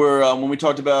we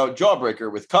talked about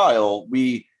Jawbreaker with Kyle.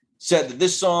 We said that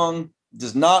this song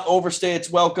does not overstay its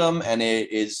welcome, and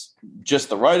it is just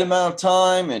the right amount of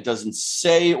time. It doesn't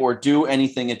say or do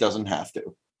anything it doesn't have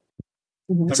to.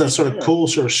 It's a sort of cool,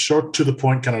 sort of short to the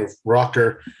point kind of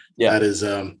rocker. Yeah, that is.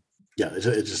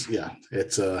 It's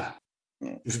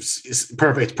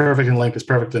perfect. It's perfect in length. It's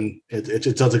perfect, and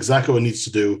it does exactly what it needs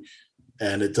to do.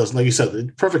 And it doesn't, like you said,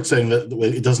 the perfect saying that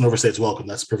it doesn't overstay its welcome.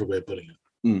 That's the perfect way of putting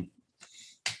it.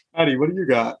 Addie, what do you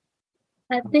got?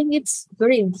 I think it's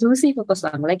very inclusive of a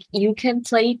song. Like you can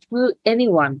play it with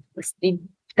anyone. The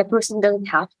person doesn't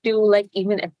have to like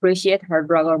even appreciate hard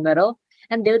rock or metal,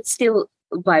 and they would still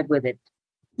vibe with it.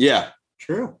 Yeah,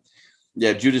 true.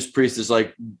 Yeah, Judas Priest is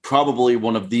like probably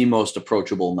one of the most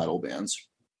approachable metal bands.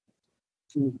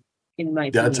 In my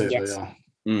opinion, I'd say yes. so,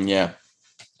 yeah. Yeah.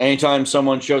 Anytime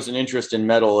someone shows an interest in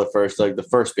metal at first, like the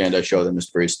first band I show them is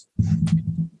Priest.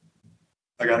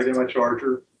 I gotta get my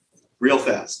charger real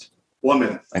fast. 1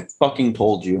 minute. I fucking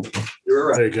told you. You're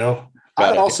right. There you go.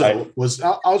 I just want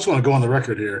to go on the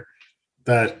record here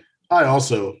that I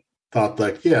also thought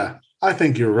like, yeah, I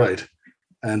think you're right.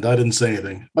 And I didn't say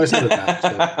anything. I said it now.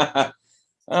 So. I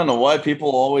don't know why people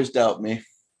always doubt me.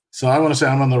 So I want to say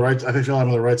I'm on the right. I feel I'm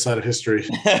on the right side of history.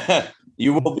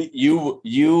 You will be.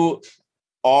 You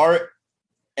are,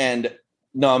 and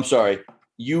no, I'm sorry.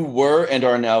 You were and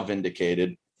are now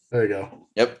vindicated. There you go.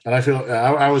 Yep. And I feel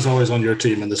I was always on your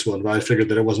team in this one, but I figured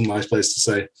that it wasn't my place to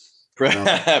say.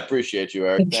 Appreciate you,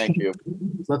 Eric. Thank you.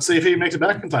 Let's see if he makes it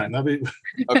back in time. That'd be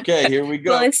okay. Here we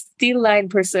go. Well, it's still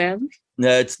 9%.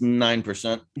 Yeah, it's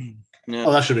 9%. Yeah.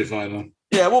 Oh, that should be fine then.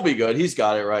 Yeah, we'll be good. He's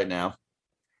got it right now.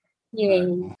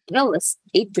 Yay! No, it's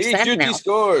 8% now.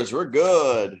 Scores. We're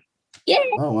good. Yeah.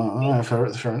 Oh wow!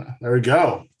 Fair. There we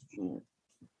go.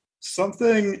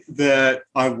 Something that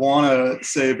I want to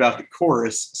say about the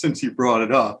chorus, since you brought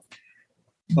it up,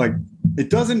 like it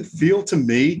doesn't feel to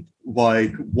me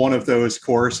like one of those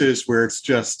choruses where it's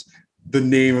just the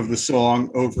name of the song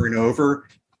over and over,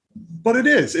 but it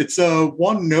is. It's a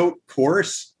one-note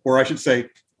chorus, or I should say,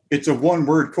 it's a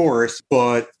one-word chorus,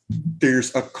 but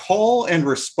there's a call and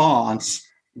response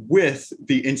with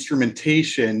the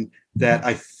instrumentation that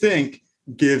I think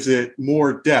gives it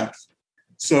more depth.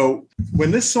 So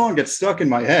when this song gets stuck in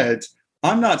my head,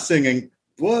 I'm not singing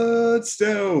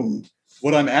Bloodstone.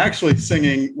 What I'm actually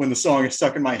singing when the song is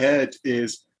stuck in my head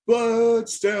is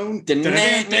Bloodstone.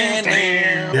 Yep.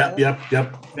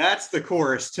 That's the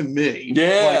chorus to me.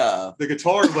 Yeah. Like, the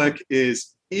guitar lick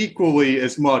is equally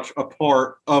as much a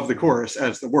part of the chorus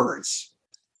as the words.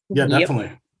 Yeah, Yep.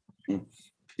 definitely.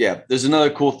 Yeah. There's another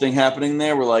cool thing happening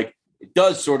there where like it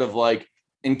does sort of like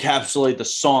encapsulate the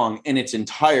song in its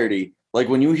entirety. Like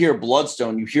when you hear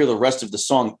Bloodstone, you hear the rest of the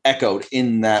song echoed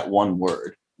in that one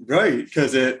word. Right,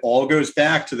 because it all goes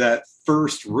back to that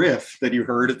first riff that you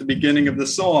heard at the beginning of the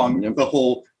song. Yep. The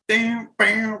whole That's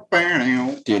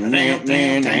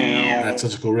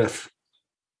such a cool riff.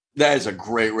 That is a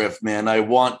great riff, man. I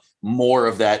want more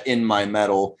of that in my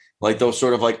metal. Like those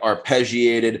sort of like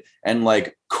arpeggiated and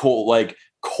like cool, like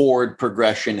chord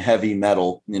progression heavy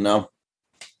metal, you know?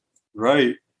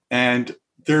 Right. And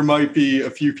there might be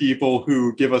a few people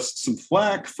who give us some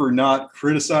flack for not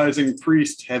criticizing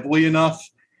Priest heavily enough.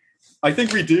 I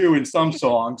think we do in some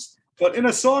songs, but in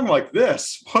a song like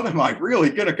this, what am I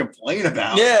really going to complain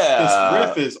about? Yeah. This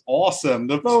riff is awesome.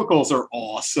 The vocals are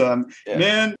awesome. Yeah.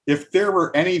 Man, if there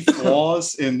were any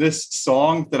flaws in this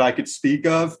song that I could speak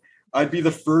of, I'd be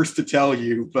the first to tell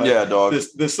you. But Yeah, dog.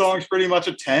 this song's pretty much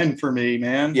a 10 for me,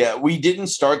 man. Yeah, we didn't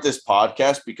start this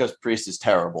podcast because Priest is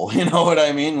terrible. You know what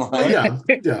I mean? Like,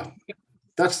 Yeah.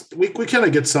 That's we kind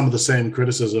of get some of the same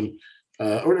criticism,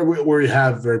 or we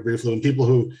have very briefly when people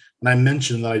who, when I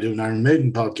mention that I do an Iron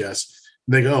Maiden podcast,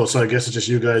 they go, "Oh, so I guess it's just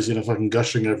you guys, fucking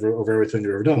gushing over everything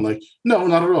you've ever done." Like, no,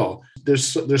 not at all.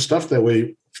 There's stuff that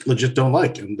we legit don't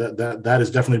like, and that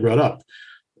is definitely brought up.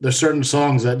 There's certain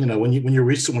songs that, when you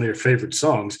reach one of your favorite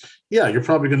songs, yeah, you're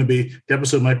probably going to the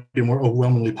episode might be more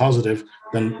overwhelmingly positive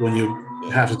than when you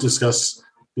have to discuss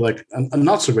like a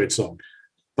not so great song.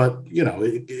 But,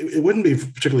 it wouldn't be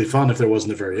particularly fun if there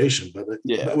wasn't a variation. But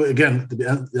again, at the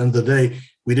end of the day,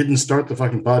 we didn't start the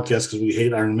fucking podcast because we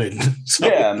hate Iron Maiden. So,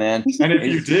 yeah, man. And if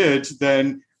you did,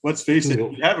 then let's face it,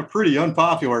 you have a pretty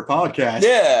unpopular podcast.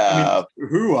 Yeah. I mean,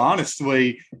 who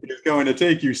honestly is going to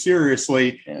take you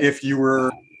seriously if you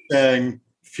were saying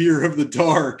Fear of the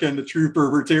Dark and The Trooper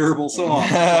were terrible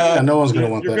songs? yeah, no one's going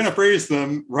to want You're that. going to praise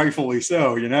them, rightfully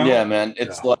so, Yeah, man.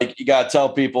 It's like you got to tell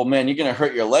people, man, you're going to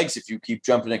hurt your legs if you keep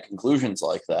jumping to conclusions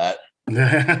like that.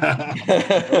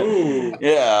 Ooh.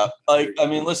 Yeah. Like, I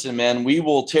mean, listen, man, we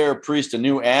will tear Priest a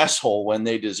new asshole when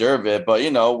they deserve it. But,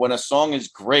 when a song is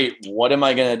great, what am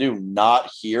I going to do? Not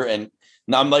hear and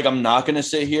I'm not going to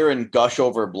sit here and gush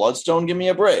over Bloodstone. Give me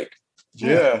a break.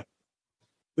 Yeah.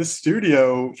 The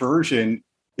studio version,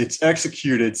 it's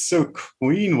executed so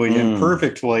cleanly and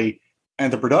perfectly.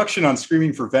 And the production on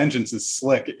Screaming for Vengeance is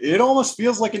slick. It almost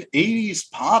feels like an 80s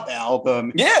pop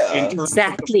album. Yeah. in terms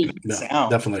Exactly. of the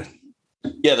sound. Definitely.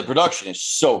 Yeah, the production is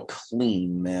so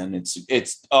clean, man. It's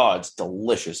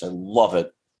delicious. I love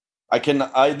it.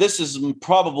 This is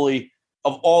probably,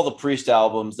 of all the Priest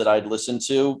albums that I'd listen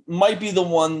to, might be the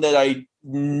one that I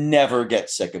never get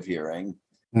sick of hearing.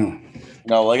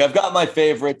 No, like I've got my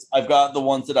favorites. I've got the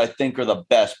ones that I think are the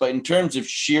best. But in terms of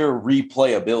sheer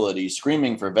replayability,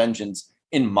 Screaming for Vengeance,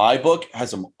 in my book,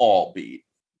 has them all beat.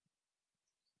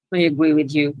 I agree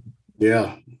with you.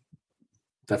 Yeah,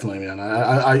 definitely, man.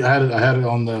 I had it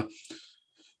on the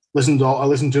I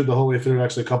listened to it the whole way through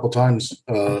actually a couple times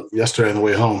yesterday on the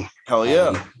way home. Hell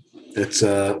yeah. It's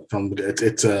a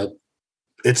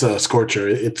scorcher.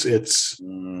 It's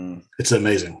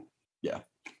amazing. Yeah.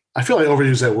 I feel I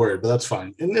overuse that word, but that's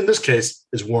fine. In this case,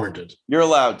 it's warranted. You're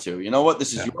allowed to. You know what?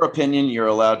 This is your opinion. You're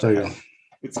allowed to. There you go.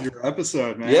 It's your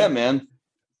episode, man. Yeah, man.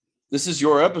 This is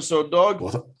your episode, dog.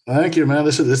 Well, thank you, man.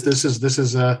 This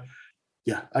is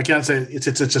yeah. I can't say it's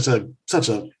just such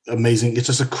a amazing. It's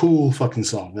just a cool fucking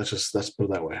song. Let's put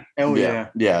it that way. Hell yeah.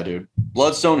 Yeah, dude.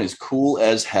 Bloodstone is cool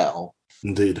as hell.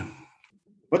 Indeed.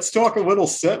 Let's talk a little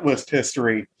set list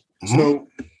history. So,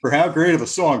 for how great of a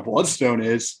song Bloodstone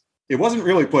is, it wasn't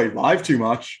really played live too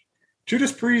much.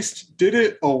 Judas Priest did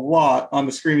it a lot on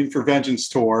the Screaming for Vengeance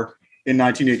tour in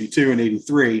 1982 and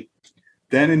 83.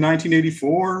 Then in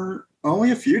 1984,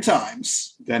 only a few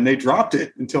times. Then they dropped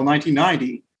it until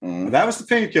 1990. That was the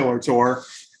Painkiller tour,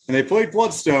 and they played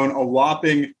Bloodstone a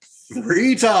whopping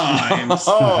 3 times.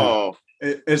 Oh,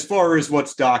 As far as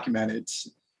what's documented.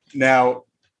 Now,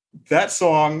 that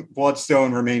song,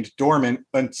 Bloodstone, remained dormant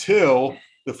until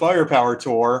the Firepower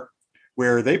tour,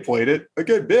 where they played it a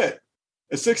good bit,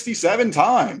 67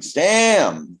 times.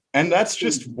 damn. And that's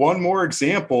just one more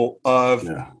example of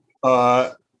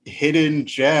a hidden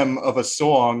gem of a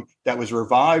song that was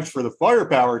revived for the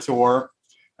Firepower tour.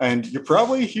 And you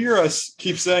probably hear us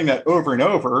keep saying that over and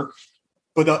over,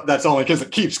 but that's only because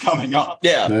it keeps coming up.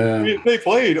 Yeah. They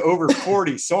played over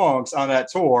 40 songs on that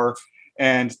tour,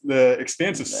 and the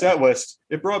expansive set list,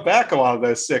 it brought back a lot of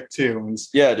those sick tunes.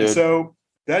 Yeah, dude. So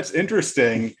That's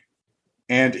interesting.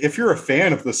 And if you're a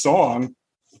fan of the song,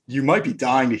 you might be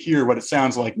dying to hear what it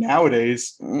sounds like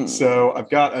nowadays. So I've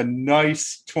got a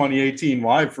nice 2018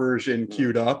 live version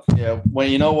queued up. Yeah, well,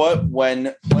 you know what?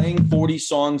 When playing 40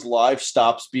 songs live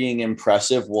stops being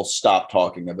impressive, we'll stop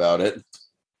talking about it.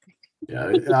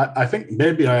 Yeah, I think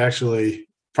maybe I actually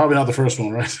probably not the first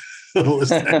one, right?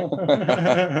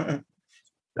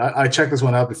 I checked this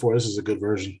one out before. This is a good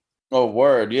version. Oh,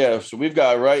 word. Yeah. So we've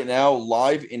got right now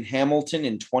live in Hamilton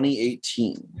in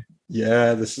 2018.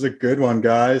 Yeah, this is a good one,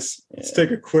 guys. Let's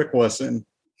take a quick listen.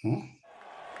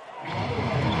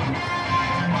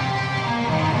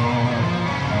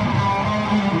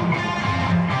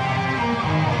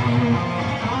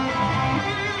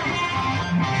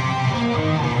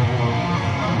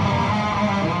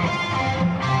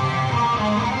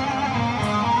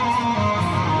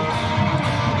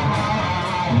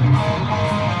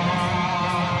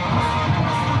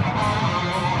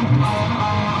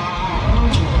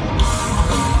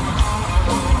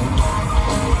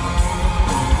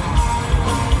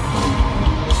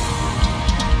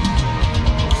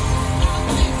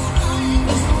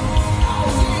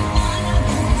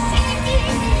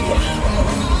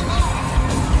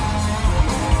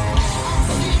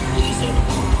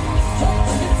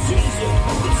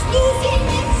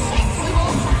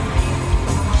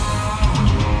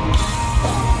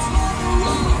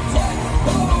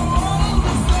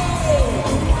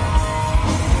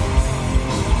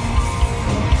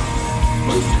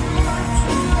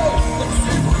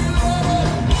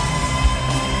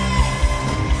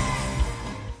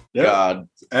 Yeah. God.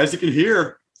 As you can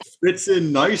hear, fits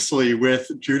in nicely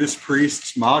with Judas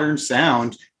Priest's modern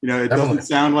sound. You know, it doesn't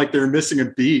sound like they're missing a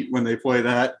beat when they play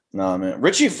that. No, man.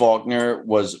 Richie Faulkner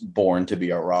was born to be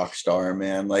a rock star,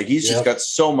 man. Like, he's just got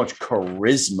so much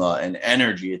charisma and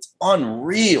energy. It's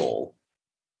unreal.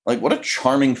 Like, what a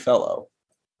charming fellow.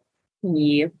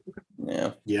 Yeah.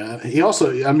 Yeah. Yeah. He also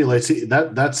emulates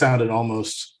that sounded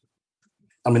almost.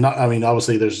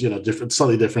 Obviously there's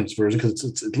slightly different version because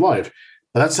it's live.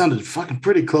 But that sounded fucking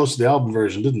pretty close to the album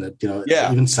version, didn't it?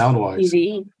 Even sound-wise.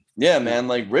 Yeah, man.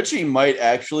 Like, Richie might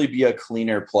actually be a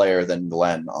cleaner player than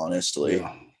Glenn, honestly.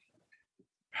 Yeah.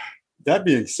 That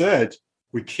being said,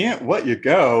 we can't let you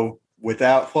go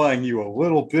without playing you a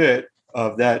little bit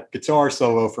of that guitar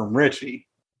solo from Richie.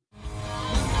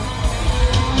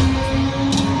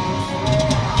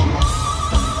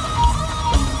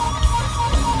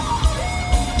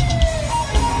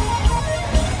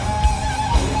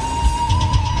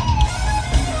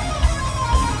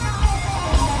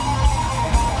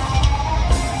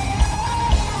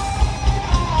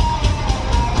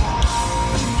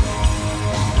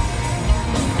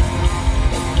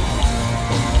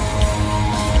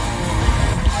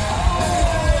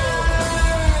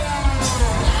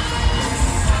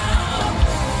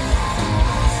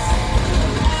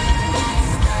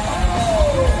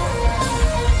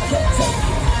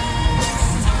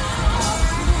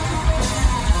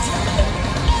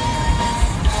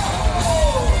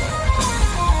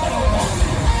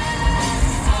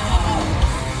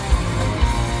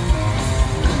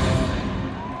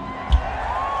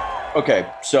 Okay,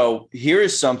 so here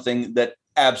is something that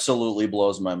absolutely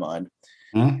blows my mind.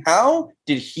 Hmm? How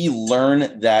did he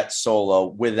learn that solo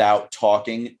without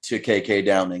talking to KK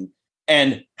Downing?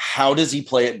 And how does he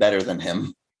play it better than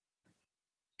him?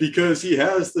 Because he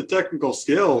has the technical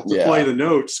skill to play the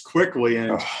notes quickly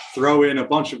and throw in a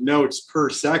bunch of notes per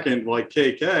second like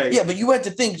KK. Yeah, but you had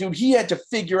to think, dude, he had to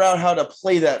figure out how to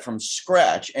play that from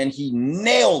scratch, and he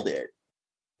nailed it.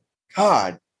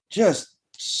 God, just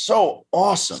so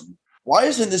awesome. Why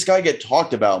doesn't this guy get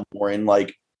talked about more in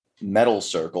like metal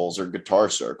circles or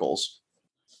guitar circles?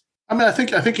 I mean, I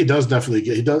think he does definitely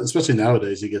get, he does, especially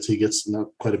nowadays, he gets not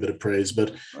quite a bit of praise,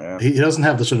 but he doesn't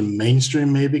have the sort of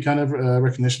mainstream maybe kind of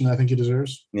recognition that I think he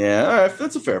deserves. Yeah, all right,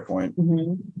 that's a fair point.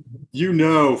 Mm-hmm. You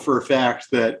know for a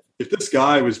fact that if this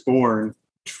guy was born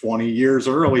 20 years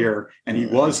earlier and he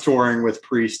was touring with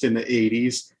Priest in the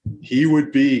 80s, he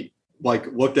would be like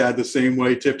looked at the same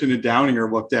way Tipton and Downing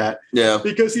are looked at. Yeah.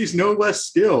 Because he's no less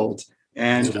skilled.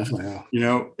 And, you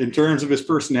know, in terms of his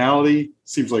personality,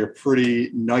 seems like a pretty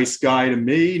nice guy to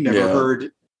me. Never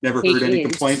heard any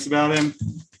complaints about him.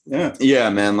 Yeah.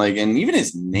 Yeah, man. Like, and even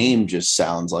his name just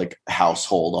sounds like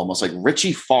household, almost like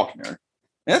Richie Faulkner.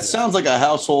 That sounds like a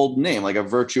household name, like a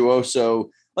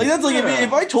virtuoso. Like, that's like,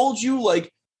 if I told you,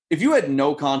 like, if you had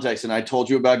no context and I told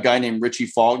you about a guy named Richie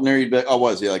Faulkner, you'd be like, oh,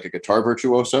 was he like a guitar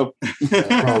virtuoso?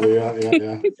 Probably,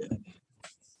 yeah.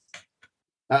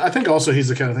 I think also he's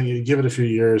the kind of thing, you give it a few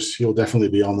years, he'll definitely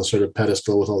be on the sort of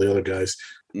pedestal with all the other guys.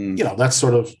 You know, that's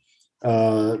sort of,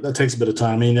 that takes a bit of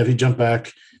time. I mean, if you jump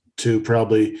back to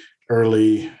probably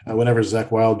early, whenever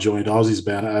Zach Wild joined Ozzy's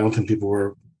band, I don't think people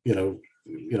were,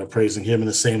 praising him in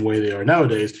the same way they are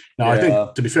nowadays. Now, I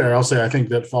think, to be fair, I'll say I think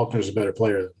that Faulkner's a better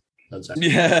player than Zach.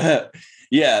 Yeah.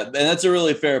 Yeah. And that's a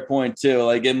really fair point too.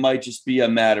 Like it might just be a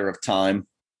matter of time.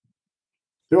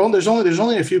 There's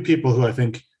only a few people who I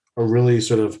think are really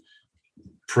sort of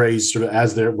praised sort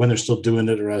of when they're still doing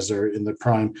it or as they're in their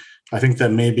prime. I think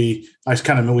that maybe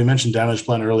we mentioned Damage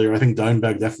Plan earlier. I think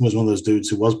Dimebag definitely was one of those dudes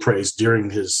who was praised during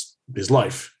his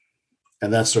life,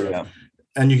 and that's sort of,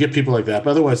 and you get people like that.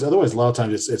 But otherwise, a lot of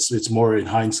times it's more in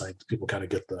hindsight people kind of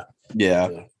get that. Yeah.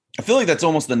 I feel like that's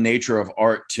almost the nature of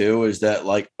art too, is that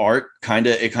like art kind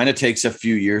of takes a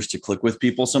few years to click with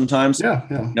people sometimes. Yeah.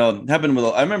 It happened with,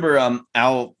 I remember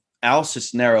Al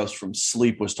Cisneros from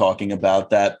Sleep was talking about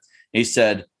that. He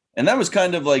said, and that was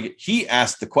kind of like, he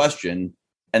asked the question,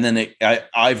 and then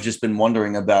I've just been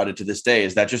wondering about it to this day.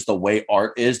 Is that just the way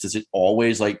art is? Does it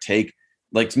always like take,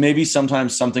 like maybe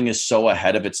sometimes something is so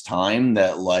ahead of its time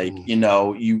that like,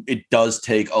 it does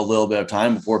take a little bit of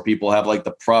time before people have like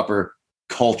the proper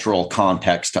cultural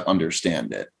context to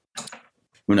understand it.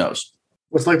 Who knows?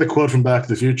 It's like the quote from Back to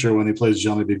the Future when he plays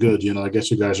Johnny Be Good. I guess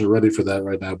you guys are ready for that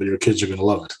right now, but your kids are going to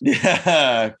love it.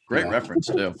 Yeah. Great reference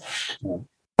too.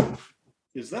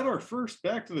 Is that our first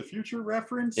Back to the Future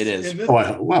reference? It is. In this,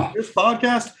 wow. This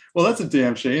podcast? Well, that's a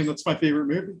damn shame. That's my favorite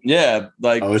movie. Yeah.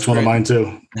 Like, it's one of mine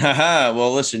too.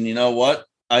 Well, listen, you know what?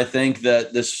 I think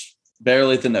that this better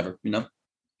late than never,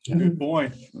 Good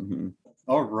point. Mm-hmm.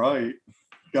 All right.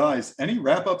 Guys, any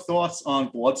wrap-up thoughts on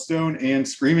Bloodstone and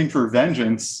Screaming for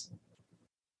Vengeance?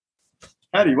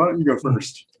 Patty, why don't you go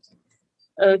first?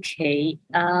 Okay.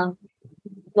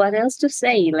 What else to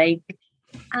say? Like,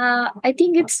 I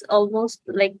think it's almost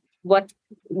like what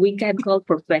we can call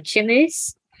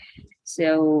perfectionist.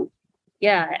 So,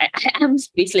 yeah, I'm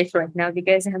speechless right now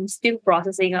because I'm still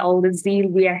processing all the zeal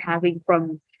we are having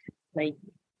from like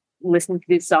listening to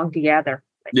this song together.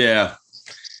 Yeah.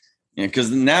 Yeah,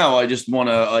 because now I just want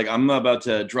to I'm about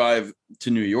to drive to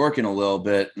New York in a little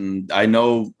bit, and I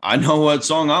know what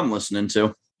song I'm listening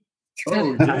to.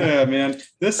 Oh yeah, man!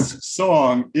 This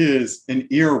song is an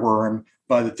earworm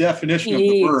by the definition of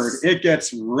the word. It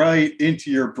gets right into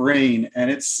your brain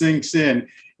and it sinks in.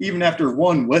 Even after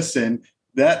one listen,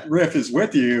 that riff is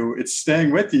with you. It's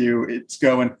staying with you. It's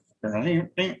going right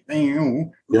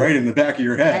in the back of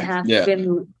your head. I have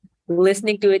been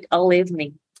listening to it all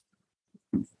evening.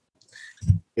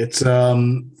 It's I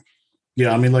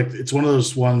mean, like it's one of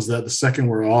those ones that the second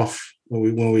we're off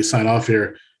when we sign off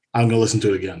here, I'm gonna listen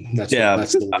to it again. That's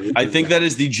I think that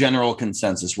is the general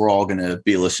consensus. We're all gonna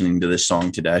be listening to this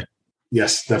song today.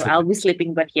 Yes, definitely. So I'll be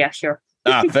sleeping, but yeah, sure.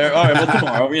 Fair. All right. Well,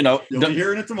 tomorrow, you'll be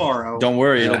hearing it tomorrow. Don't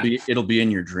worry, it'll be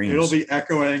in your dreams. It'll be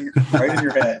echoing right in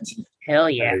your head. Hell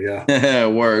yeah! Yeah.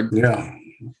 Word. Yeah.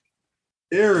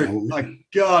 Eric, I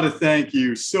gotta thank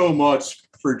you so much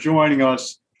for joining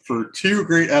us for 2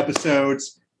 great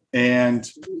episodes, and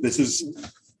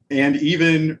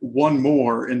even one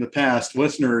more in the past.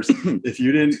 Listeners, if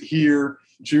you didn't hear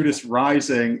Judas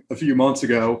Rising a few months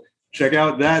ago, check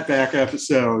out that back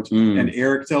episode. And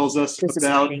Eric tells us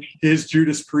about his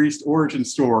Judas Priest origin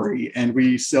story, and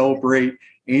we celebrate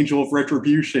Angel of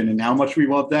Retribution and how much we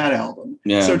love that album.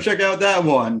 Yeah. So check out that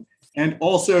one, and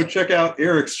also check out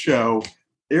Eric's show.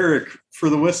 Eric, for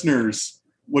the listeners,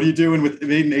 what are you doing with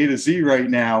Maiden A to Z right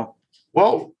now?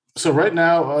 Well, so right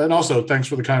now, and also thanks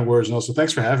for the kind words, and also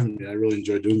thanks for having me. I really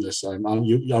enjoyed doing this.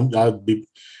 I'll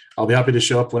be happy to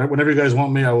show up whenever you guys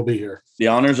want me. I will be here. The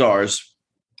honor's ours.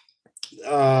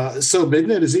 So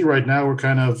Maiden A to Z right now, we're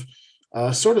kind of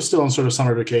sort of still on sort of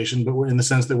summer vacation, but we're in the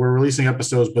sense that we're releasing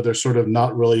episodes, but they're sort of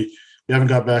not really. We haven't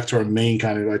got back to our main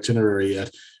kind of itinerary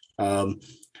yet.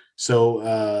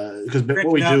 So because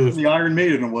what we do is the Iron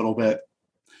Maiden a little bit.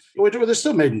 There's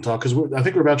still Maiden talk because I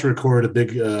think we're about to record a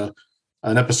big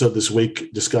an episode this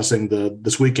week discussing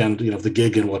this weekend, the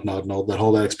gig and whatnot and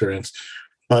all that experience.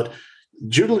 But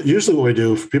usually what we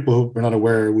do for people who are not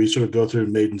aware, we sort of go through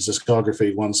Maiden's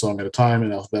discography one song at a time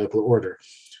in alphabetical order.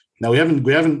 Now we haven't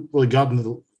really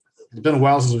gotten. It's been a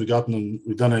while since we've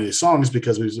done any songs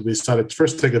because we decided to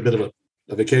first take a bit of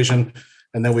a vacation,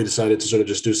 and then we decided to sort of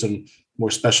just do some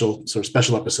more special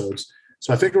episodes.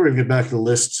 So I think we're going to get back to the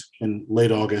list in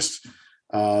late August.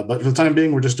 But for the time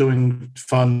being, we're just doing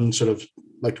fun, sort of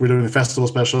like we're doing a festival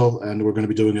special, and we're going to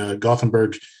be doing a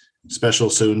Gothenburg special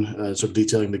soon, sort of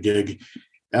detailing the gig.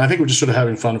 And I think we're just sort of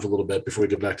having fun for a little bit before we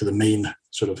get back to the main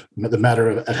sort of the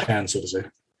matter at hand, so to say.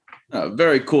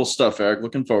 Very cool stuff, Eric.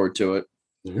 Looking forward to it.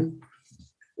 Mm-hmm.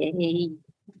 Yay.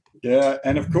 Yeah,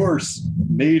 and of course,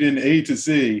 Maiden A to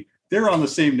Z, they're on the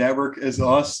same network as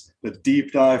us, the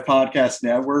Deep Dive Podcast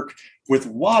Network, with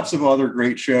lots of other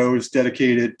great shows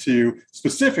dedicated to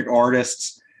specific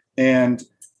artists. And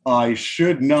I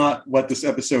should not let this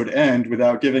episode end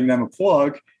without giving them a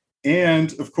plug.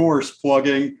 And of course,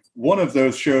 plugging one of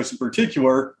those shows in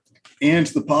particular, And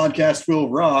the Podcast Will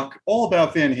Rock, all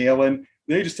about Van Halen.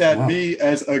 They just had me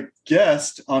as a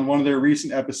guest on one of their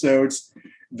recent episodes.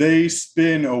 They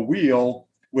spin a wheel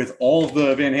with all of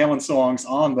the Van Halen songs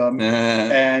on them,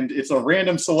 and it's a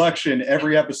random selection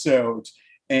every episode.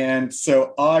 And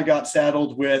so I got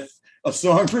saddled with a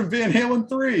song from Van Halen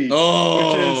 3,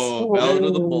 Oh, Ballad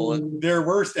of the Bullet. their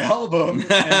worst album.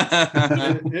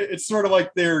 And it's sort of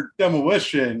like their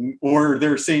Demolition or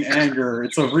their Saint Anger.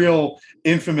 It's a real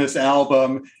infamous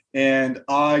album. And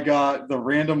I got the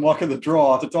random luck of the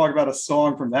draw to talk about a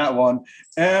song from that one.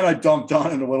 And I dumped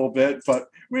on it a little bit, but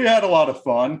we had a lot of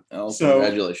fun. Oh, So-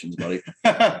 congratulations, buddy.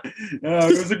 It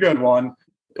was a good one.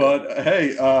 But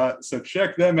hey, so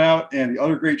check them out and the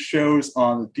other great shows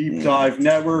on the Deep Dive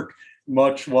Network,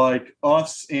 much like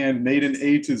us and Maiden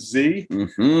A to Z.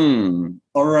 Mm-hmm.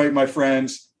 All right, my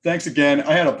friends. Thanks again.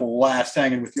 I had a blast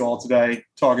hanging with you all today,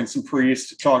 talking some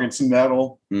Priest, talking some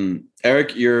metal.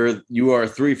 Eric, you are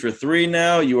 3 for 3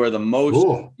 now. You are the most.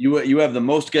 Cool. You have the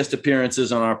most guest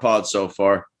appearances on our pod so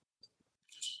far.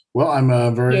 Well, I'm Yay.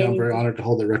 very honored to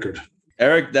hold the record.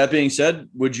 Eric, that being said,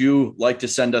 would you like to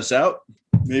send us out?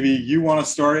 Maybe you want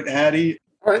to start it, Hattie?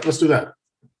 All right, let's do that.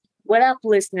 What up,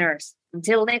 listeners?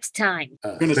 Until next time.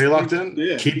 Gonna Stay locked in.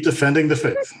 Yeah. Keep defending the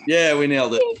faith. Yeah, we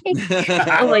nailed it.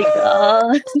 Oh my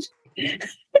god.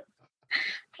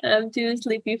 I'm too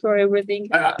sleepy for everything.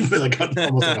 I feel like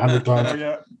almost like 100 Oh, times.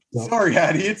 yeah. No. Sorry,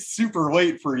 Hattie. It's super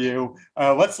late for you.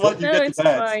 Let's let you No, get it's to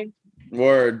bed. fine.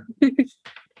 Word.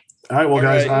 All right, well, All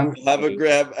guys, right.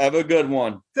 Have a good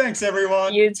one. Thanks,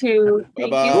 everyone. You too.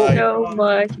 Thank Bye-bye. you so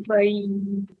much. Bye.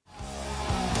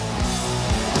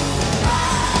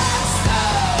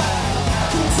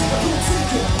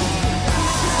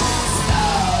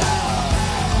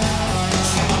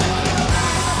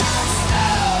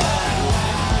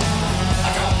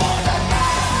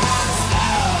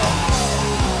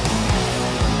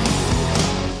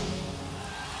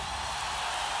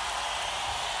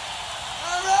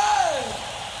 All right.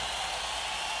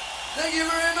 Thank you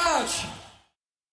very much.